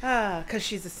 Because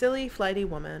she's a silly, flighty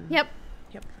woman. Yep.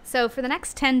 So for the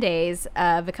next 10 days,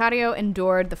 Vicario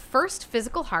endured the first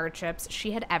physical hardships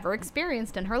she had ever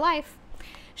experienced in her life.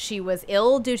 She was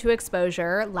ill due to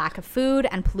exposure, lack of food,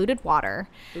 and polluted water.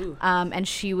 And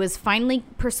she was finally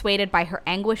persuaded by her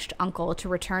anguished uncle to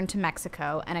return to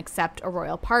Mexico and accept a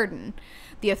royal pardon.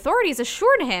 The authorities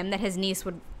assured him that his niece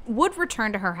would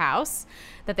return to her house,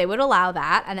 that they would allow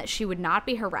that, and that she would not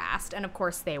be harassed. And of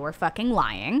course, they were fucking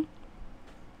lying.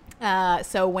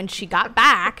 So when she got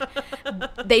back,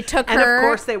 they took her... And of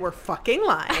course they were fucking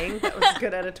lying. That was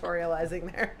good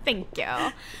editorializing there. Thank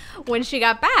you. When she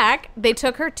got back, they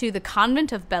took her to the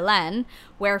convent of Belen,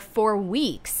 where for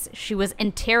weeks she was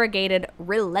interrogated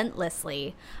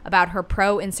relentlessly about her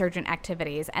pro-insurgent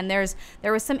activities. And there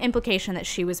was some implication that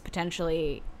she was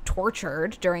potentially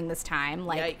tortured during this time,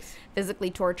 like Yikes.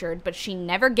 physically tortured, but she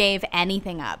never gave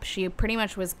anything up. She pretty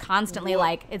much was constantly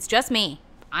like, it's just me.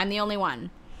 I'm the only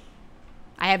one.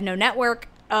 I have no network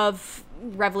of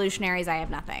revolutionaries. I have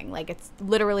nothing. Like, it's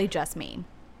literally just me.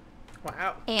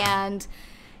 Wow. And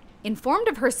informed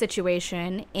of her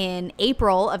situation in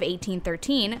April of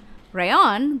 1813,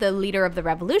 Rayon, the leader of the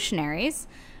revolutionaries,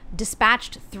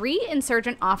 dispatched 3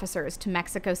 insurgent officers to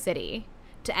Mexico City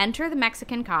to enter the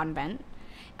Mexican convent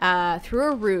through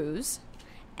a ruse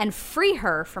and free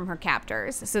her from her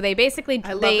captors. So they basically...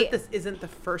 I love that this isn't the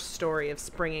first story of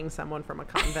springing someone from a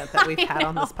convent that we've had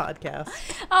on this podcast.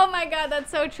 Oh my God,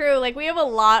 that's so true. Like, we have a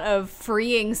lot of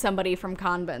freeing somebody from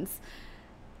convents.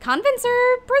 Convents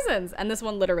are prisons, and this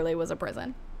one literally was a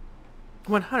prison.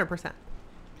 100%.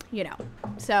 You know.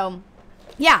 So,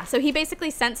 yeah. So he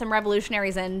basically sent some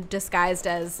revolutionaries in disguised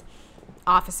as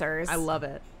officers. I love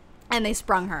it. And they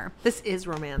sprung her. This is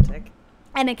romantic.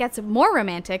 And it gets more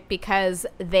romantic because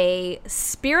they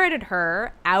spirited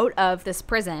her out of this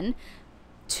prison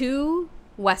to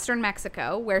Western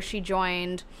Mexico, where she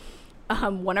joined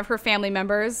one of her family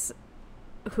members,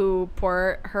 who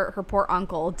her poor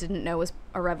uncle didn't know was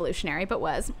a revolutionary, but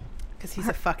was. Because he's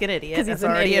a fucking idiot. 'Cause he's as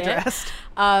an already idiot. addressed.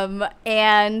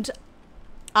 And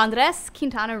Andres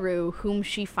Quintana Roo, whom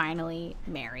she finally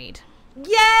married.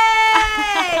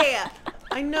 Yay!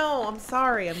 I know. I'm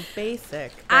sorry. I'm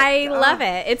basic. But, I love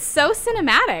it. It's so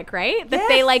cinematic, right? That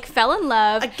they Yes. like fell in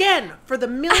love. Again, for the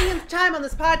millionth time on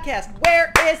this podcast,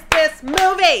 where is this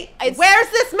movie? It's- Where's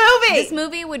this movie? This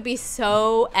movie would be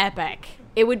so epic.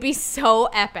 It would be so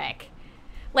epic.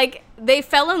 Like, they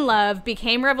fell in love,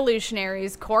 became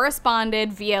revolutionaries,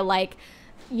 corresponded via, like,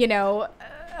 you know,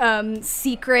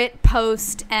 secret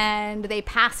post, and they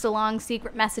passed along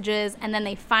secret messages, and then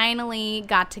they finally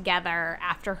got together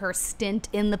after her stint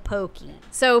in the pokey.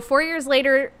 So 4 years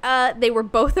later, they were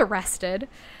both arrested.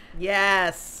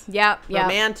 Yes. Yep.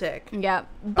 Romantic. Yep.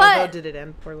 Although, But did it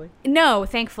end poorly? no,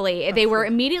 thankfully. They were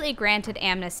immediately granted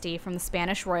amnesty from the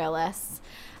Spanish royalists.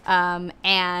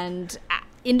 And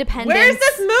independence. Where's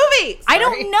this movie? I Sorry.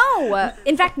 don't know.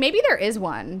 In fact, maybe there is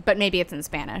one, but maybe it's in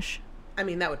Spanish. I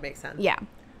mean, that would make sense. Yeah.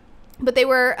 But they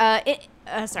were,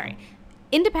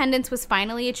 independence was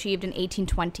finally achieved in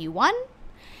 1821.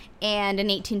 And in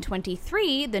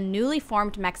 1823, the newly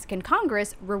formed Mexican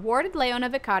Congress rewarded Leona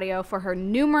Vicario for her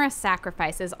numerous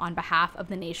sacrifices on behalf of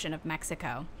the nation of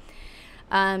Mexico.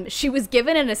 She was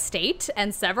given an estate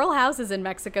and several houses in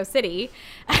Mexico City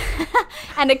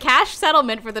and a cash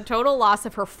settlement for the total loss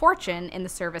of her fortune in the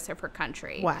service of her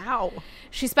country. Wow.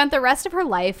 She spent the rest of her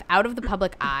life out of the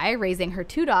public eye, raising her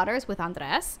 2 daughters with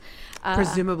Andres.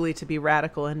 Presumably to be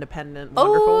radical, independent,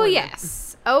 wonderful women.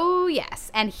 Yes. Oh,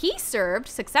 yes. And he served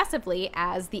successively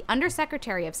as the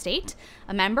Undersecretary of State,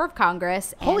 a member of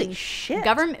Congress, Holy and shit.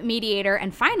 government mediator,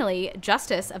 and finally,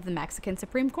 Justice of the Mexican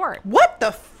Supreme Court. What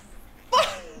the fuck?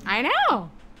 I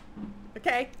know.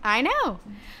 Okay. I know.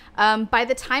 By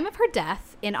the time of her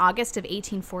death in August of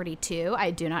 1842,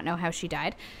 I do not know how she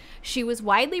died, she was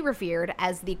widely revered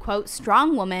as the, quote,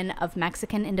 strong woman of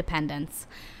Mexican independence.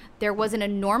 There was an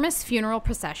enormous funeral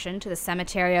procession to the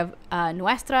cemetery of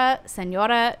Nuestra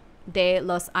Senora de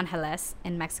los Angeles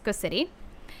in Mexico City.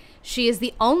 She is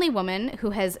the only woman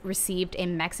who has received a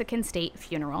Mexican state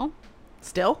funeral.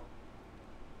 Still?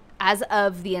 As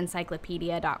of the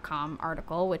encyclopedia.com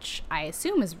article, which I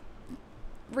assume is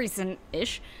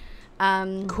recent-ish.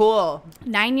 Cool.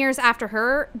 9 years after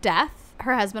her death,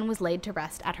 her husband was laid to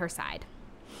rest at her side.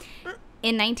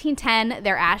 In 1910,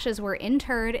 their ashes were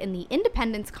interred in the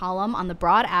Independence Column on the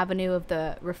Broad Avenue of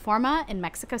the Reforma in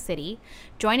Mexico City,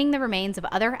 joining the remains of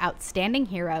other outstanding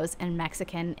heroes in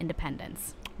Mexican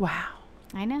independence. Wow.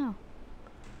 I know.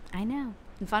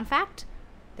 And fun fact,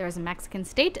 there is a Mexican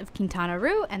state of Quintana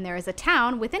Roo, and there is a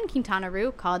town within Quintana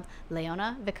Roo called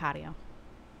Leona Vicario.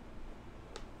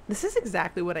 This is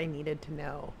exactly what I needed to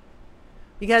know.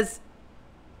 Because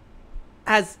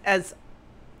as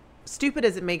stupid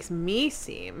as it makes me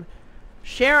seem,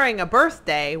 sharing a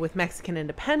birthday with Mexican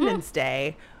Independence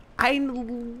Day, I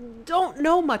don't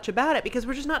know much about it because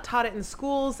we're just not taught it in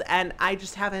schools, and I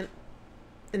just haven't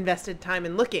invested time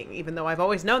in looking, even though I've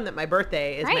always known that my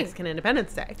birthday is Right. Mexican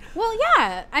Independence Day. Well,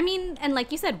 yeah. I mean, and like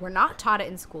you said, we're not taught it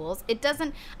in schools. It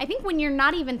doesn't, I think when you're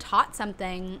not even taught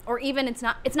something, or even it's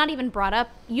not even brought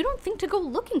up, you don't think to go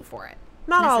looking for it.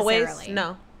 Not always, necessarily.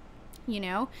 no. You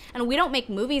know? And we don't make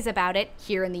movies about it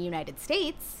here in the United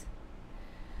States.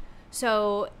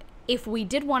 So if we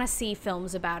did want to see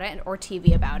films about it or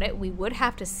TV about it, we would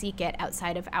have to seek it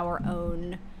outside of our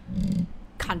own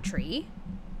country.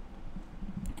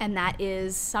 And that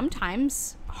is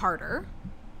sometimes harder.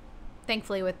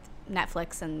 Thankfully, with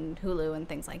Netflix and Hulu and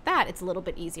things like that, it's a little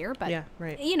bit easier. But, Yeah,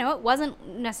 right. you know, it wasn't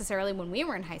necessarily when we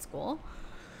were in high school.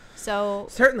 So,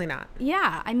 Certainly not.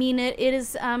 yeah, I mean, it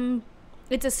is,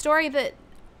 it's a story that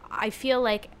I feel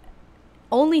like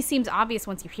only seems obvious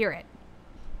once you hear it.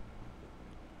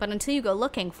 But until you go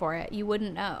looking for it, you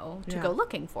wouldn't know to Yeah. go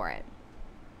looking for it.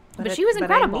 But she was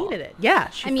incredible. I needed it.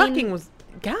 Yeah, she I mean- fucking was.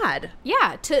 God.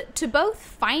 Yeah, to both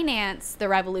finance the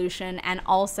revolution and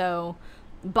also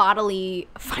bodily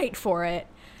fight for it.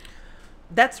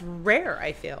 That's rare,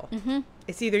 I feel. Mm-hmm.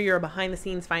 It's either you're a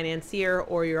behind-the-scenes financier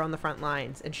or you're on the front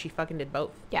lines, and she fucking did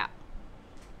both. Yeah.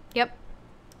 Yep.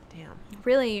 Damn.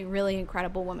 Really, really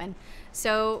incredible woman.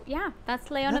 So, yeah,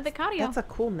 that's Leona Vicario. That's a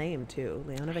cool name, too.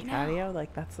 Leona Vicario.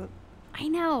 Like, that's a... I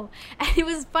know. And it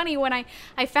was funny when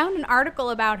I found an article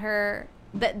about her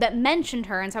that mentioned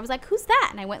her, and so I was like, who's that?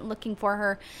 And I went looking for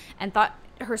her and thought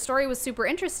her story was super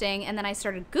interesting, and then I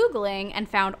started Googling and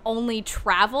found only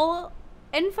travel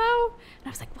info, and I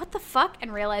was like, what the fuck?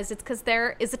 And realized it's because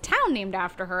there is a town named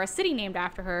after her, a city named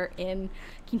after her in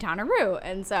Quintana Roo.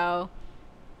 And so,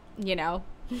 you know,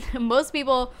 most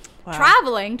people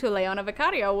traveling to Leona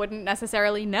Vicario wouldn't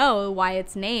necessarily know why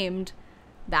it's named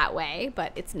that way,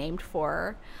 but it's named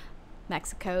for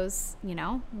Mexico's, you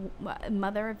know,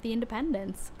 mother of the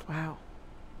independence. Wow.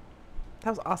 That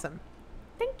was awesome.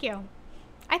 Thank you.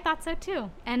 I thought so too.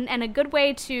 And a good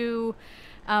way to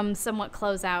somewhat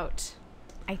close out,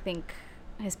 I think,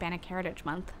 Hispanic Heritage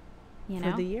Month, you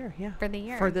know? For the year, yeah. For the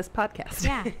year. For this podcast.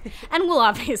 Yeah. And we'll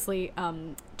obviously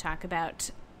talk about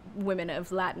women of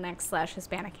Latinx /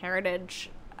 Hispanic heritage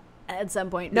at some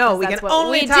point. No, we because can that's what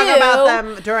only we talk do. about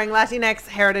them during Latinx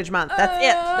Heritage Month. That's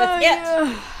it.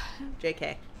 That's it.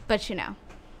 JK. But, you know,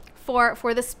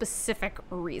 for the specific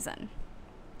reason.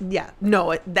 Yeah.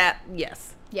 No,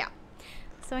 yes. Yeah.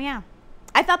 So, yeah.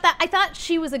 I thought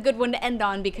she was a good one to end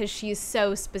on because she's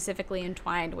so specifically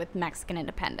entwined with Mexican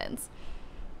independence.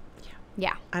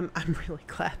 Yeah. I'm really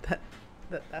glad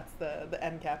that's the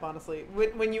end cap, honestly.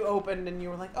 When you opened and you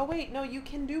were like, oh, wait, no, you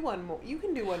can do one more. You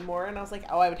can do one more. And I was like,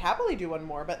 oh, I would happily do one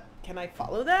more, but can I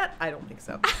follow that? I don't think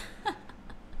so.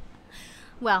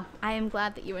 Well, I am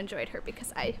glad that you enjoyed her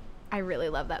because I really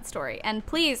love that story. And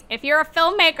please, if you're a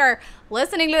filmmaker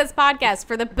listening to this podcast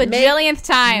for the bajillionth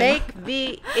time, Make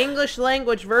the English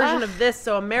language version of this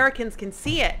so Americans can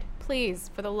see it. please,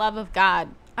 for the love of God,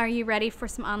 are you ready for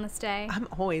some On This Day I'm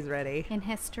always ready. in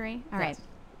history? All Yes. right.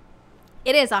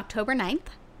 It is October 9th.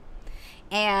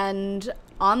 And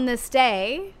on this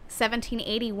day,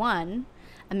 1781,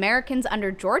 Americans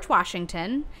under George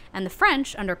Washington and the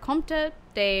French under Comte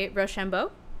de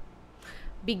Rochambeau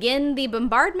begin the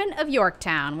bombardment of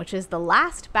Yorktown, which is the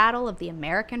last battle of the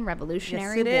American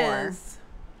Revolutionary War. is.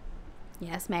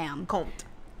 Yes, ma'am. Comte.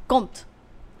 Comte.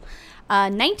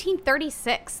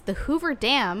 1936, the Hoover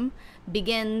Dam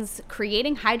begins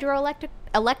creating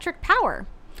hydroelectric power,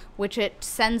 which it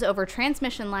sends over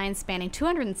transmission lines spanning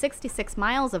 266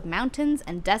 miles of mountains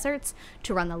and deserts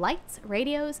to run the lights,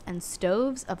 radios, and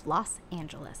stoves of Los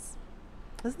Angeles.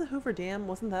 Isn't the Hoover Dam,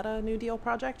 wasn't that a New Deal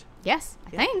project? Yes, I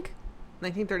think.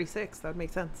 1936. That would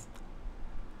make sense.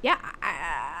 Yeah,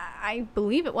 I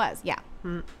believe it was. Yeah.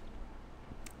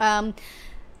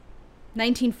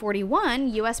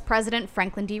 1941, U.S. President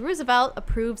Franklin D. Roosevelt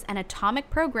approves an atomic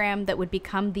program that would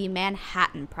become the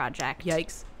Manhattan Project.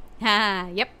 Yikes.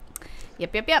 Yep.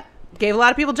 Gave a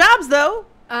lot of people jobs, though.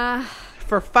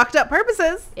 For fucked up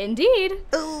purposes. Indeed.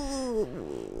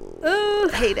 Ooh.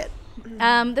 Hate it.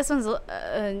 This one's,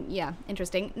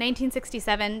 interesting.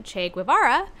 1967, Che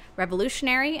Guevara,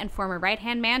 revolutionary and former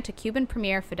right-hand man to Cuban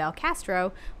Premier Fidel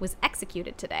Castro, was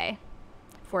executed today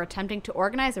for attempting to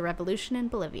organize a revolution in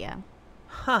Bolivia.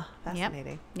 Huh.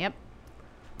 Fascinating. Yep.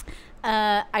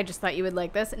 I just thought you would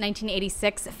like this.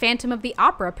 1986, Phantom of the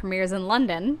Opera premieres in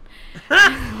London.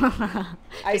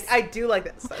 I do like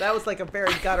this. That was like a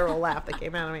very guttural laugh that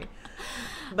came out of me.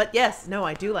 But yes, no,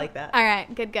 I do like that. All right,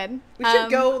 good. We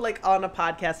should go like on a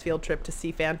podcast field trip to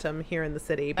see Phantom here in the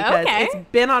city because it's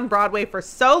been on Broadway for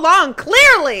so long.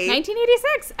 Clearly,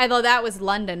 1986. I thought that was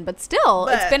London, but still,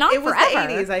 it's been on forever.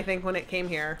 It was the 80s, I think, when it came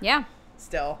here. Yeah.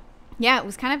 Still. Yeah, it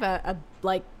was kind of a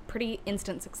like pretty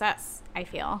instant success, I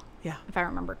feel. Yeah. If I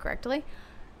remember correctly.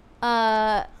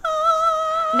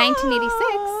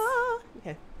 1986.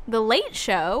 Okay. The Late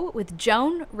Show with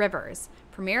Joan Rivers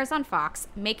premieres on Fox,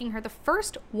 making her the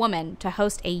first woman to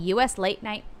host a U.S.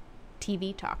 late-night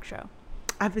TV talk show.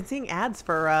 I've been seeing ads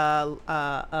for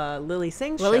Lily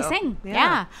Singh's Lily show. Singh,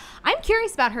 yeah. I'm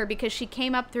curious about her because she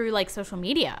came up through, like, social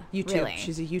media. YouTube. Really.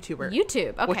 She's a YouTuber.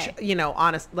 YouTube, okay. Which,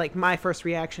 honest, like, my first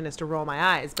reaction is to roll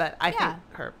my eyes, but I think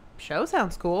her show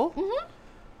sounds cool. Mm-hmm.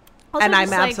 Also, and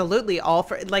I'm absolutely all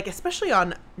for, like, especially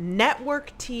on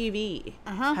network TV,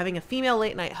 having a female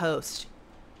late-night host.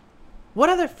 What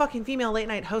other fucking female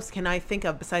late-night host can I think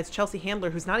of besides Chelsea Handler,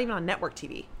 who's not even on network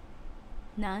TV?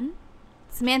 None.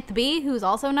 Samantha Bee, who's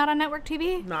also not on network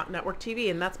TV? Not network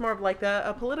TV, and that's more of like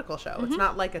a political show. It's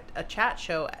not like a chat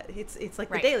show. It's like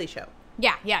The Daily Show.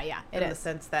 Yeah. It in the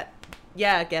sense that,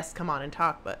 guests come on and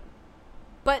talk, but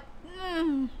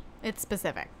it's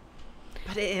specific.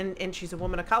 But and she's a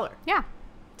woman of color. Yeah.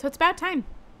 So it's about time.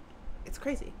 It's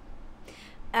crazy.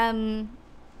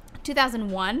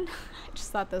 2001. I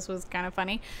just thought this was kind of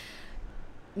funny.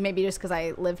 Maybe just because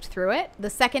I lived through it. The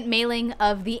second mailing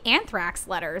of the anthrax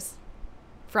letters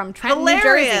from Trenton,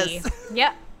 Hilarious. New Jersey.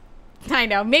 Yep. I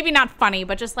know. Maybe not funny,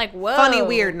 but just like, whoa. Funny,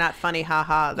 weird, not funny,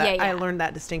 haha. Yeah. I learned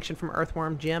that distinction from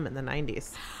Earthworm Jim in the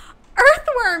 90s.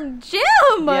 Earthworm Jim!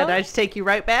 Yeah, did I just take you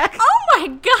right back? Oh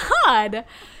my god!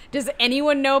 Does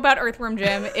anyone know about Earthworm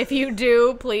Jim? If you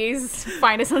do, please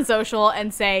find us on social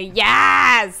and say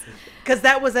yes! Because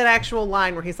that was an actual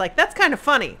line where he's like, that's kind of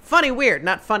funny. Funny, weird,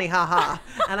 not funny, haha.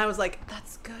 And I was like,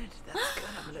 that's good. That's good.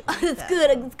 I'm going to do That's good.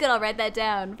 It's good. I'll write that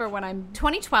down for when I'm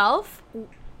 2012.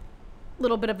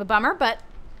 Little bit of a bummer, but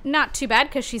not too bad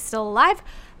because she's still alive.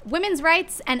 Women's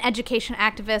rights and education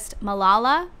activist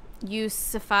Malala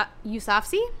Yousafzai,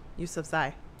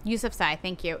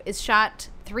 thank you, is shot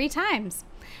 3 times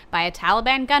by a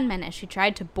Taliban gunman as she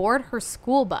tried to board her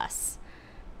school bus.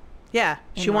 Yeah,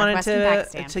 she in wanted northwestern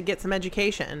Pakistan. to get some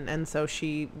education, and so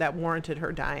that warranted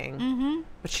her dying. Mm-hmm.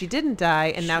 But she didn't die,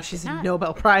 and now she's a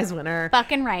Nobel Prize winner.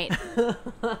 Fucking right.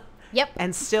 Yep.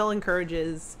 And still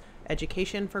encourages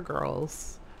education for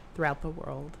girls throughout the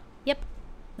world. Yep.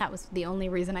 That was the only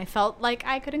reason I felt like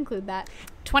I could include that.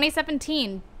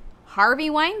 2017, Harvey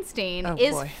Weinstein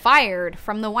is fired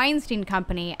from the Weinstein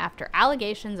Company after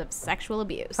allegations of sexual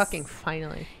abuse. Fucking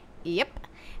finally. Yep.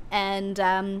 And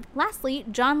lastly,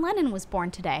 John Lennon was born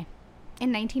today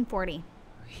in 1940.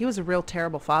 He was a real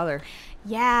terrible father.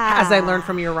 Yeah. As I learned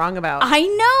from You're Wrong About. I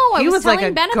know. He was like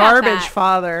a Ben garbage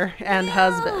father and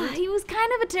husband. He was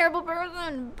kind of a terrible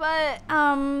person, but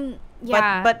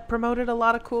yeah. But promoted a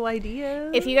lot of cool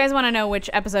ideas. If you guys want to know which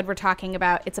episode we're talking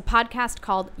about, it's a podcast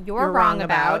called You're Wrong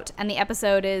About, and the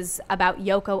episode is about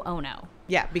Yoko Ono.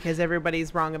 Yeah, because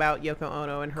everybody's wrong about Yoko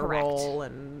Ono and her role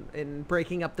and in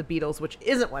breaking up the Beatles, which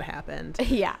isn't what happened.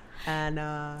 Yeah. And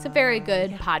it's a very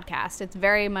good podcast. It's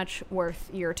very much worth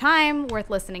your time, worth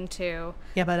listening to.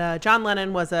 Yeah, but John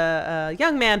Lennon was a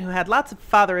young man who had lots of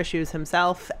father issues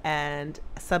himself and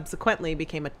subsequently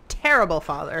became a terrible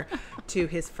father to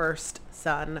his first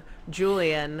son,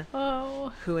 Julian,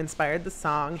 who inspired the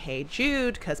song Hey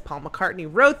Jude, because Paul McCartney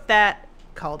wrote that,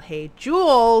 called Hey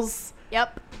Jules.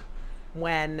 Yep.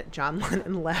 When John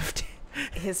Lennon left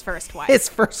his first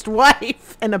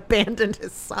wife. And abandoned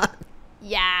his son.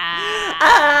 Yeah.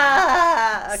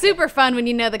 Okay. Super fun when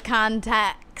you know the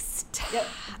context. Yep.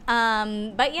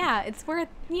 But yeah, it's worth,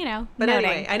 But noting.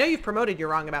 anyway, I know you've promoted You're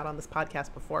Wrong About on this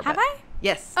podcast before. Have I?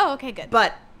 Yes. Oh, okay, good.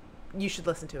 But you should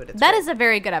listen to it. That is a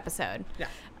very good episode. Yeah.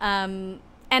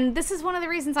 And this is one of the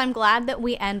reasons I'm glad that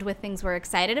we end with things we're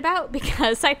excited about,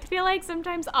 because I feel like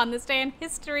sometimes on this day in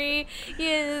history can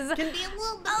be a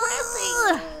little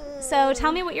depressing. So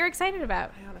tell me what you're excited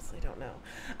about. I honestly don't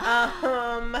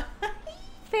know.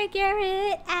 Figure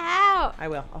it out. I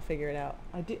will. I'll figure it out.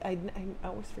 I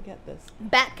always forget this.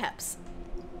 Bat cups.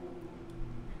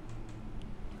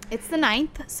 It's the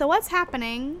 9th. So what's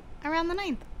happening around the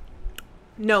 9th?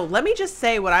 No, let me just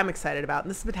say what I'm excited about. And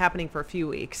this has been happening for a few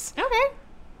weeks. Okay.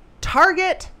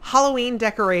 Target Halloween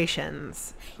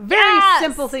decorations. Very Yes!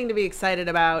 simple thing to be excited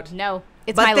about. No,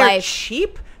 it's but my they're life.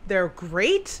 cheap. They're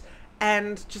great.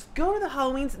 And just go to the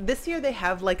Halloweens. This year they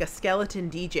have like a skeleton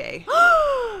DJ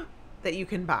that you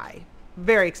can buy.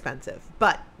 Very expensive,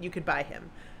 but you could buy him.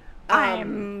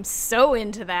 I'm so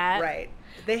into that. Right.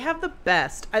 They have the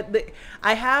best.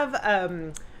 I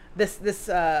have this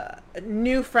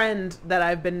new friend that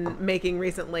I've been making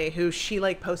recently who she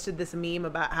like posted this meme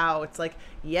about how it's like,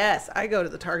 yes, I go to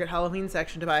the Target Halloween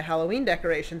section to buy Halloween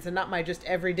decorations and not my just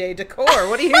everyday decor.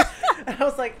 What do you? And I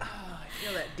was like, oh, I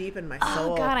feel that deep in my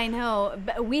soul. Oh God, I know.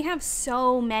 But we have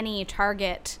so many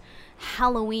Target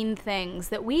Halloween things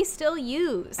that we still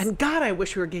use. And God, I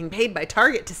wish we were getting paid by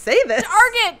Target to say this.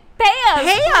 Target, pay us,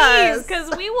 Pay please, us.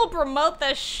 because we will promote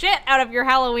the shit out of your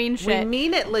Halloween We shit.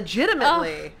 mean it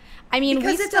legitimately. I mean,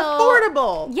 Because we it's still,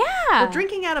 affordable. Yeah. We're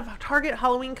drinking out of Target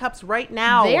Halloween cups right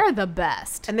now. They're the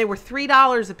best. And they were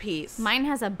 $3 a piece. Mine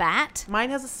has a bat.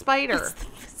 Mine has a spider.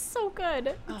 It's so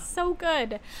good. It's so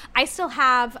good. I still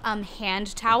have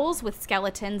hand towels with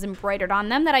skeletons embroidered on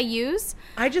them that I use.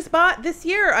 I just bought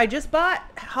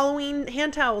Halloween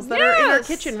hand towels that are in our Yes,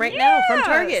 kitchen right now from yes.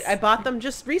 Target. I bought them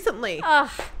just recently. Ugh,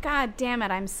 God damn it.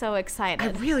 I'm so I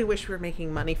excited. really wish we were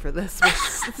making money for this.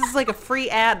 This is like a free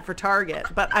ad for Target,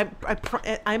 but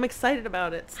I'm excited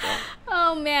about it still.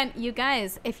 Oh man, you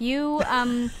guys, if you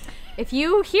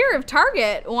hear of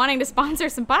Target wanting to sponsor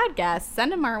some podcasts,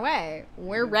 send them our way.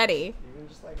 We're ready. Even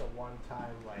just like a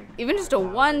one-time, like... Even just a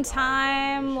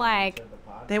one-time, like, to the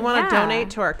podcast. They want to Yeah. donate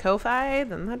to our Ko-Fi,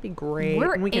 then that'd be great.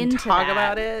 We're and we can into talk that.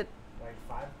 about it. Like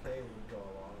 5K would go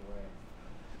a long way.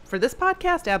 For this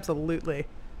podcast, absolutely.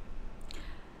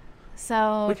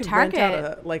 so We could Target. rent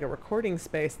out a recording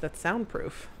space that's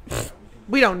soundproof.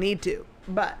 We don't need to,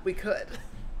 but we could.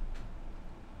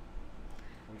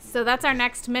 So that's our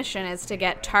next mission, is to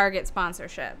get Target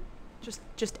sponsorship.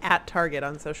 Just at Target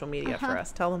on social media Uh-huh. for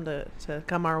us. Tell them to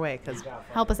come our way because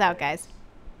Help us out, guys.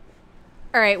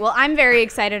 All right. Well, I'm very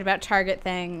excited about Target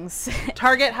things,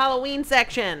 Target Halloween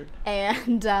section.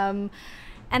 and then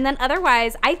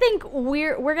otherwise, I think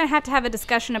we're gonna have to have a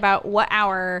discussion about what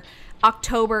our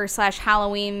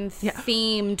October/Halloween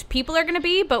themed people are gonna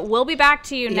be. But we'll be back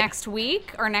to you next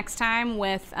week or next time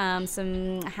with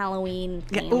some Halloween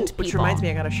themed people. Which reminds me,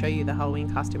 I gotta show you the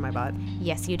Halloween costume I bought.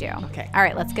 Yes, you do. Okay. All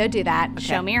right. Let's go do that.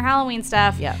 Show me your Halloween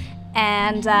stuff. Yep.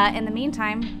 And in the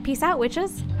meantime, peace out,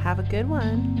 witches. Have a good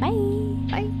one. Bye.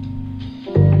 Bye.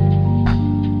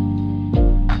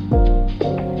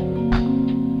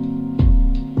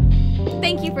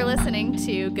 Thank you for listening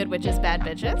to Good Witches, Bad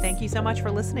Bitches. Thank you so much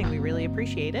for listening. We really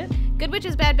appreciate it. Good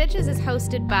Witches, Bad Bitches is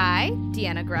hosted by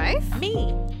Deanna Greif,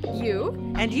 Me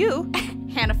you, and you.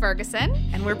 Hannah Ferguson.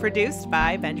 And we're produced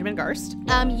by Benjamin Garst,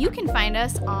 You can find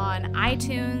us on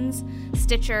iTunes,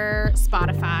 Stitcher,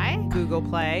 Spotify, Google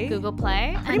Play. Google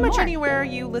Play, Pretty much anywhere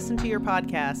you listen to your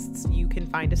podcasts, you can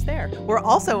find us there. We're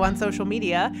also on social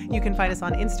media. You can find us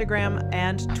on Instagram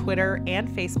and Twitter and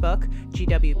Facebook,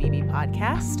 GWBB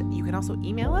Podcast. You can also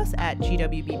email us at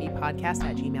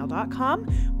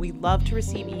gwbbpodcast@gmail.com. We love to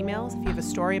receive emails. If you have a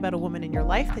story about a woman in your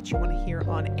life that you want to hear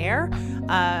on air,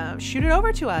 shoot it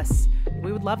over to us.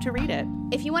 We would love to read it.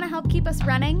 If you want to help keep us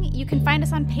running, you can find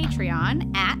us on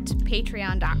Patreon at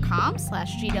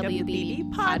patreon.com/GWBB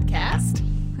podcast.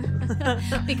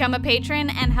 Become a patron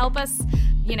and help us,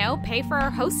 pay for our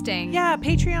hosting. Yeah,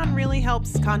 Patreon really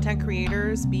helps content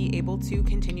creators be able to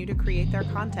continue to create their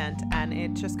content, and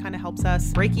it just kind of helps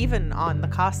us break even on the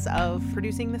costs of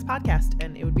producing this podcast.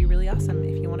 And it would be really awesome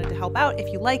if you wanted to help out.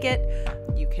 If you like it,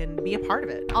 you can be a part of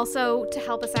it. Also, to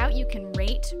help us out, you can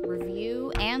rate,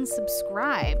 review, and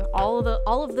subscribe. All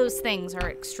of those things are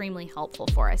extremely helpful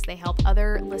for us. They help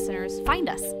other listeners find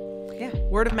us. Yeah,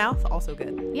 word of mouth, also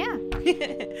good. Yeah.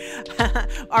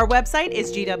 Our website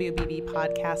is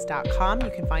gwbbpodcast.com.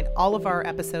 You can find all of our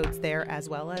episodes there, as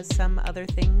well as some other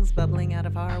things bubbling out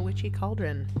of our witchy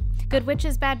cauldron. Good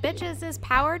Witches, Bad Bitches is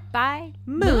powered by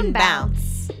Moon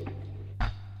Bounce.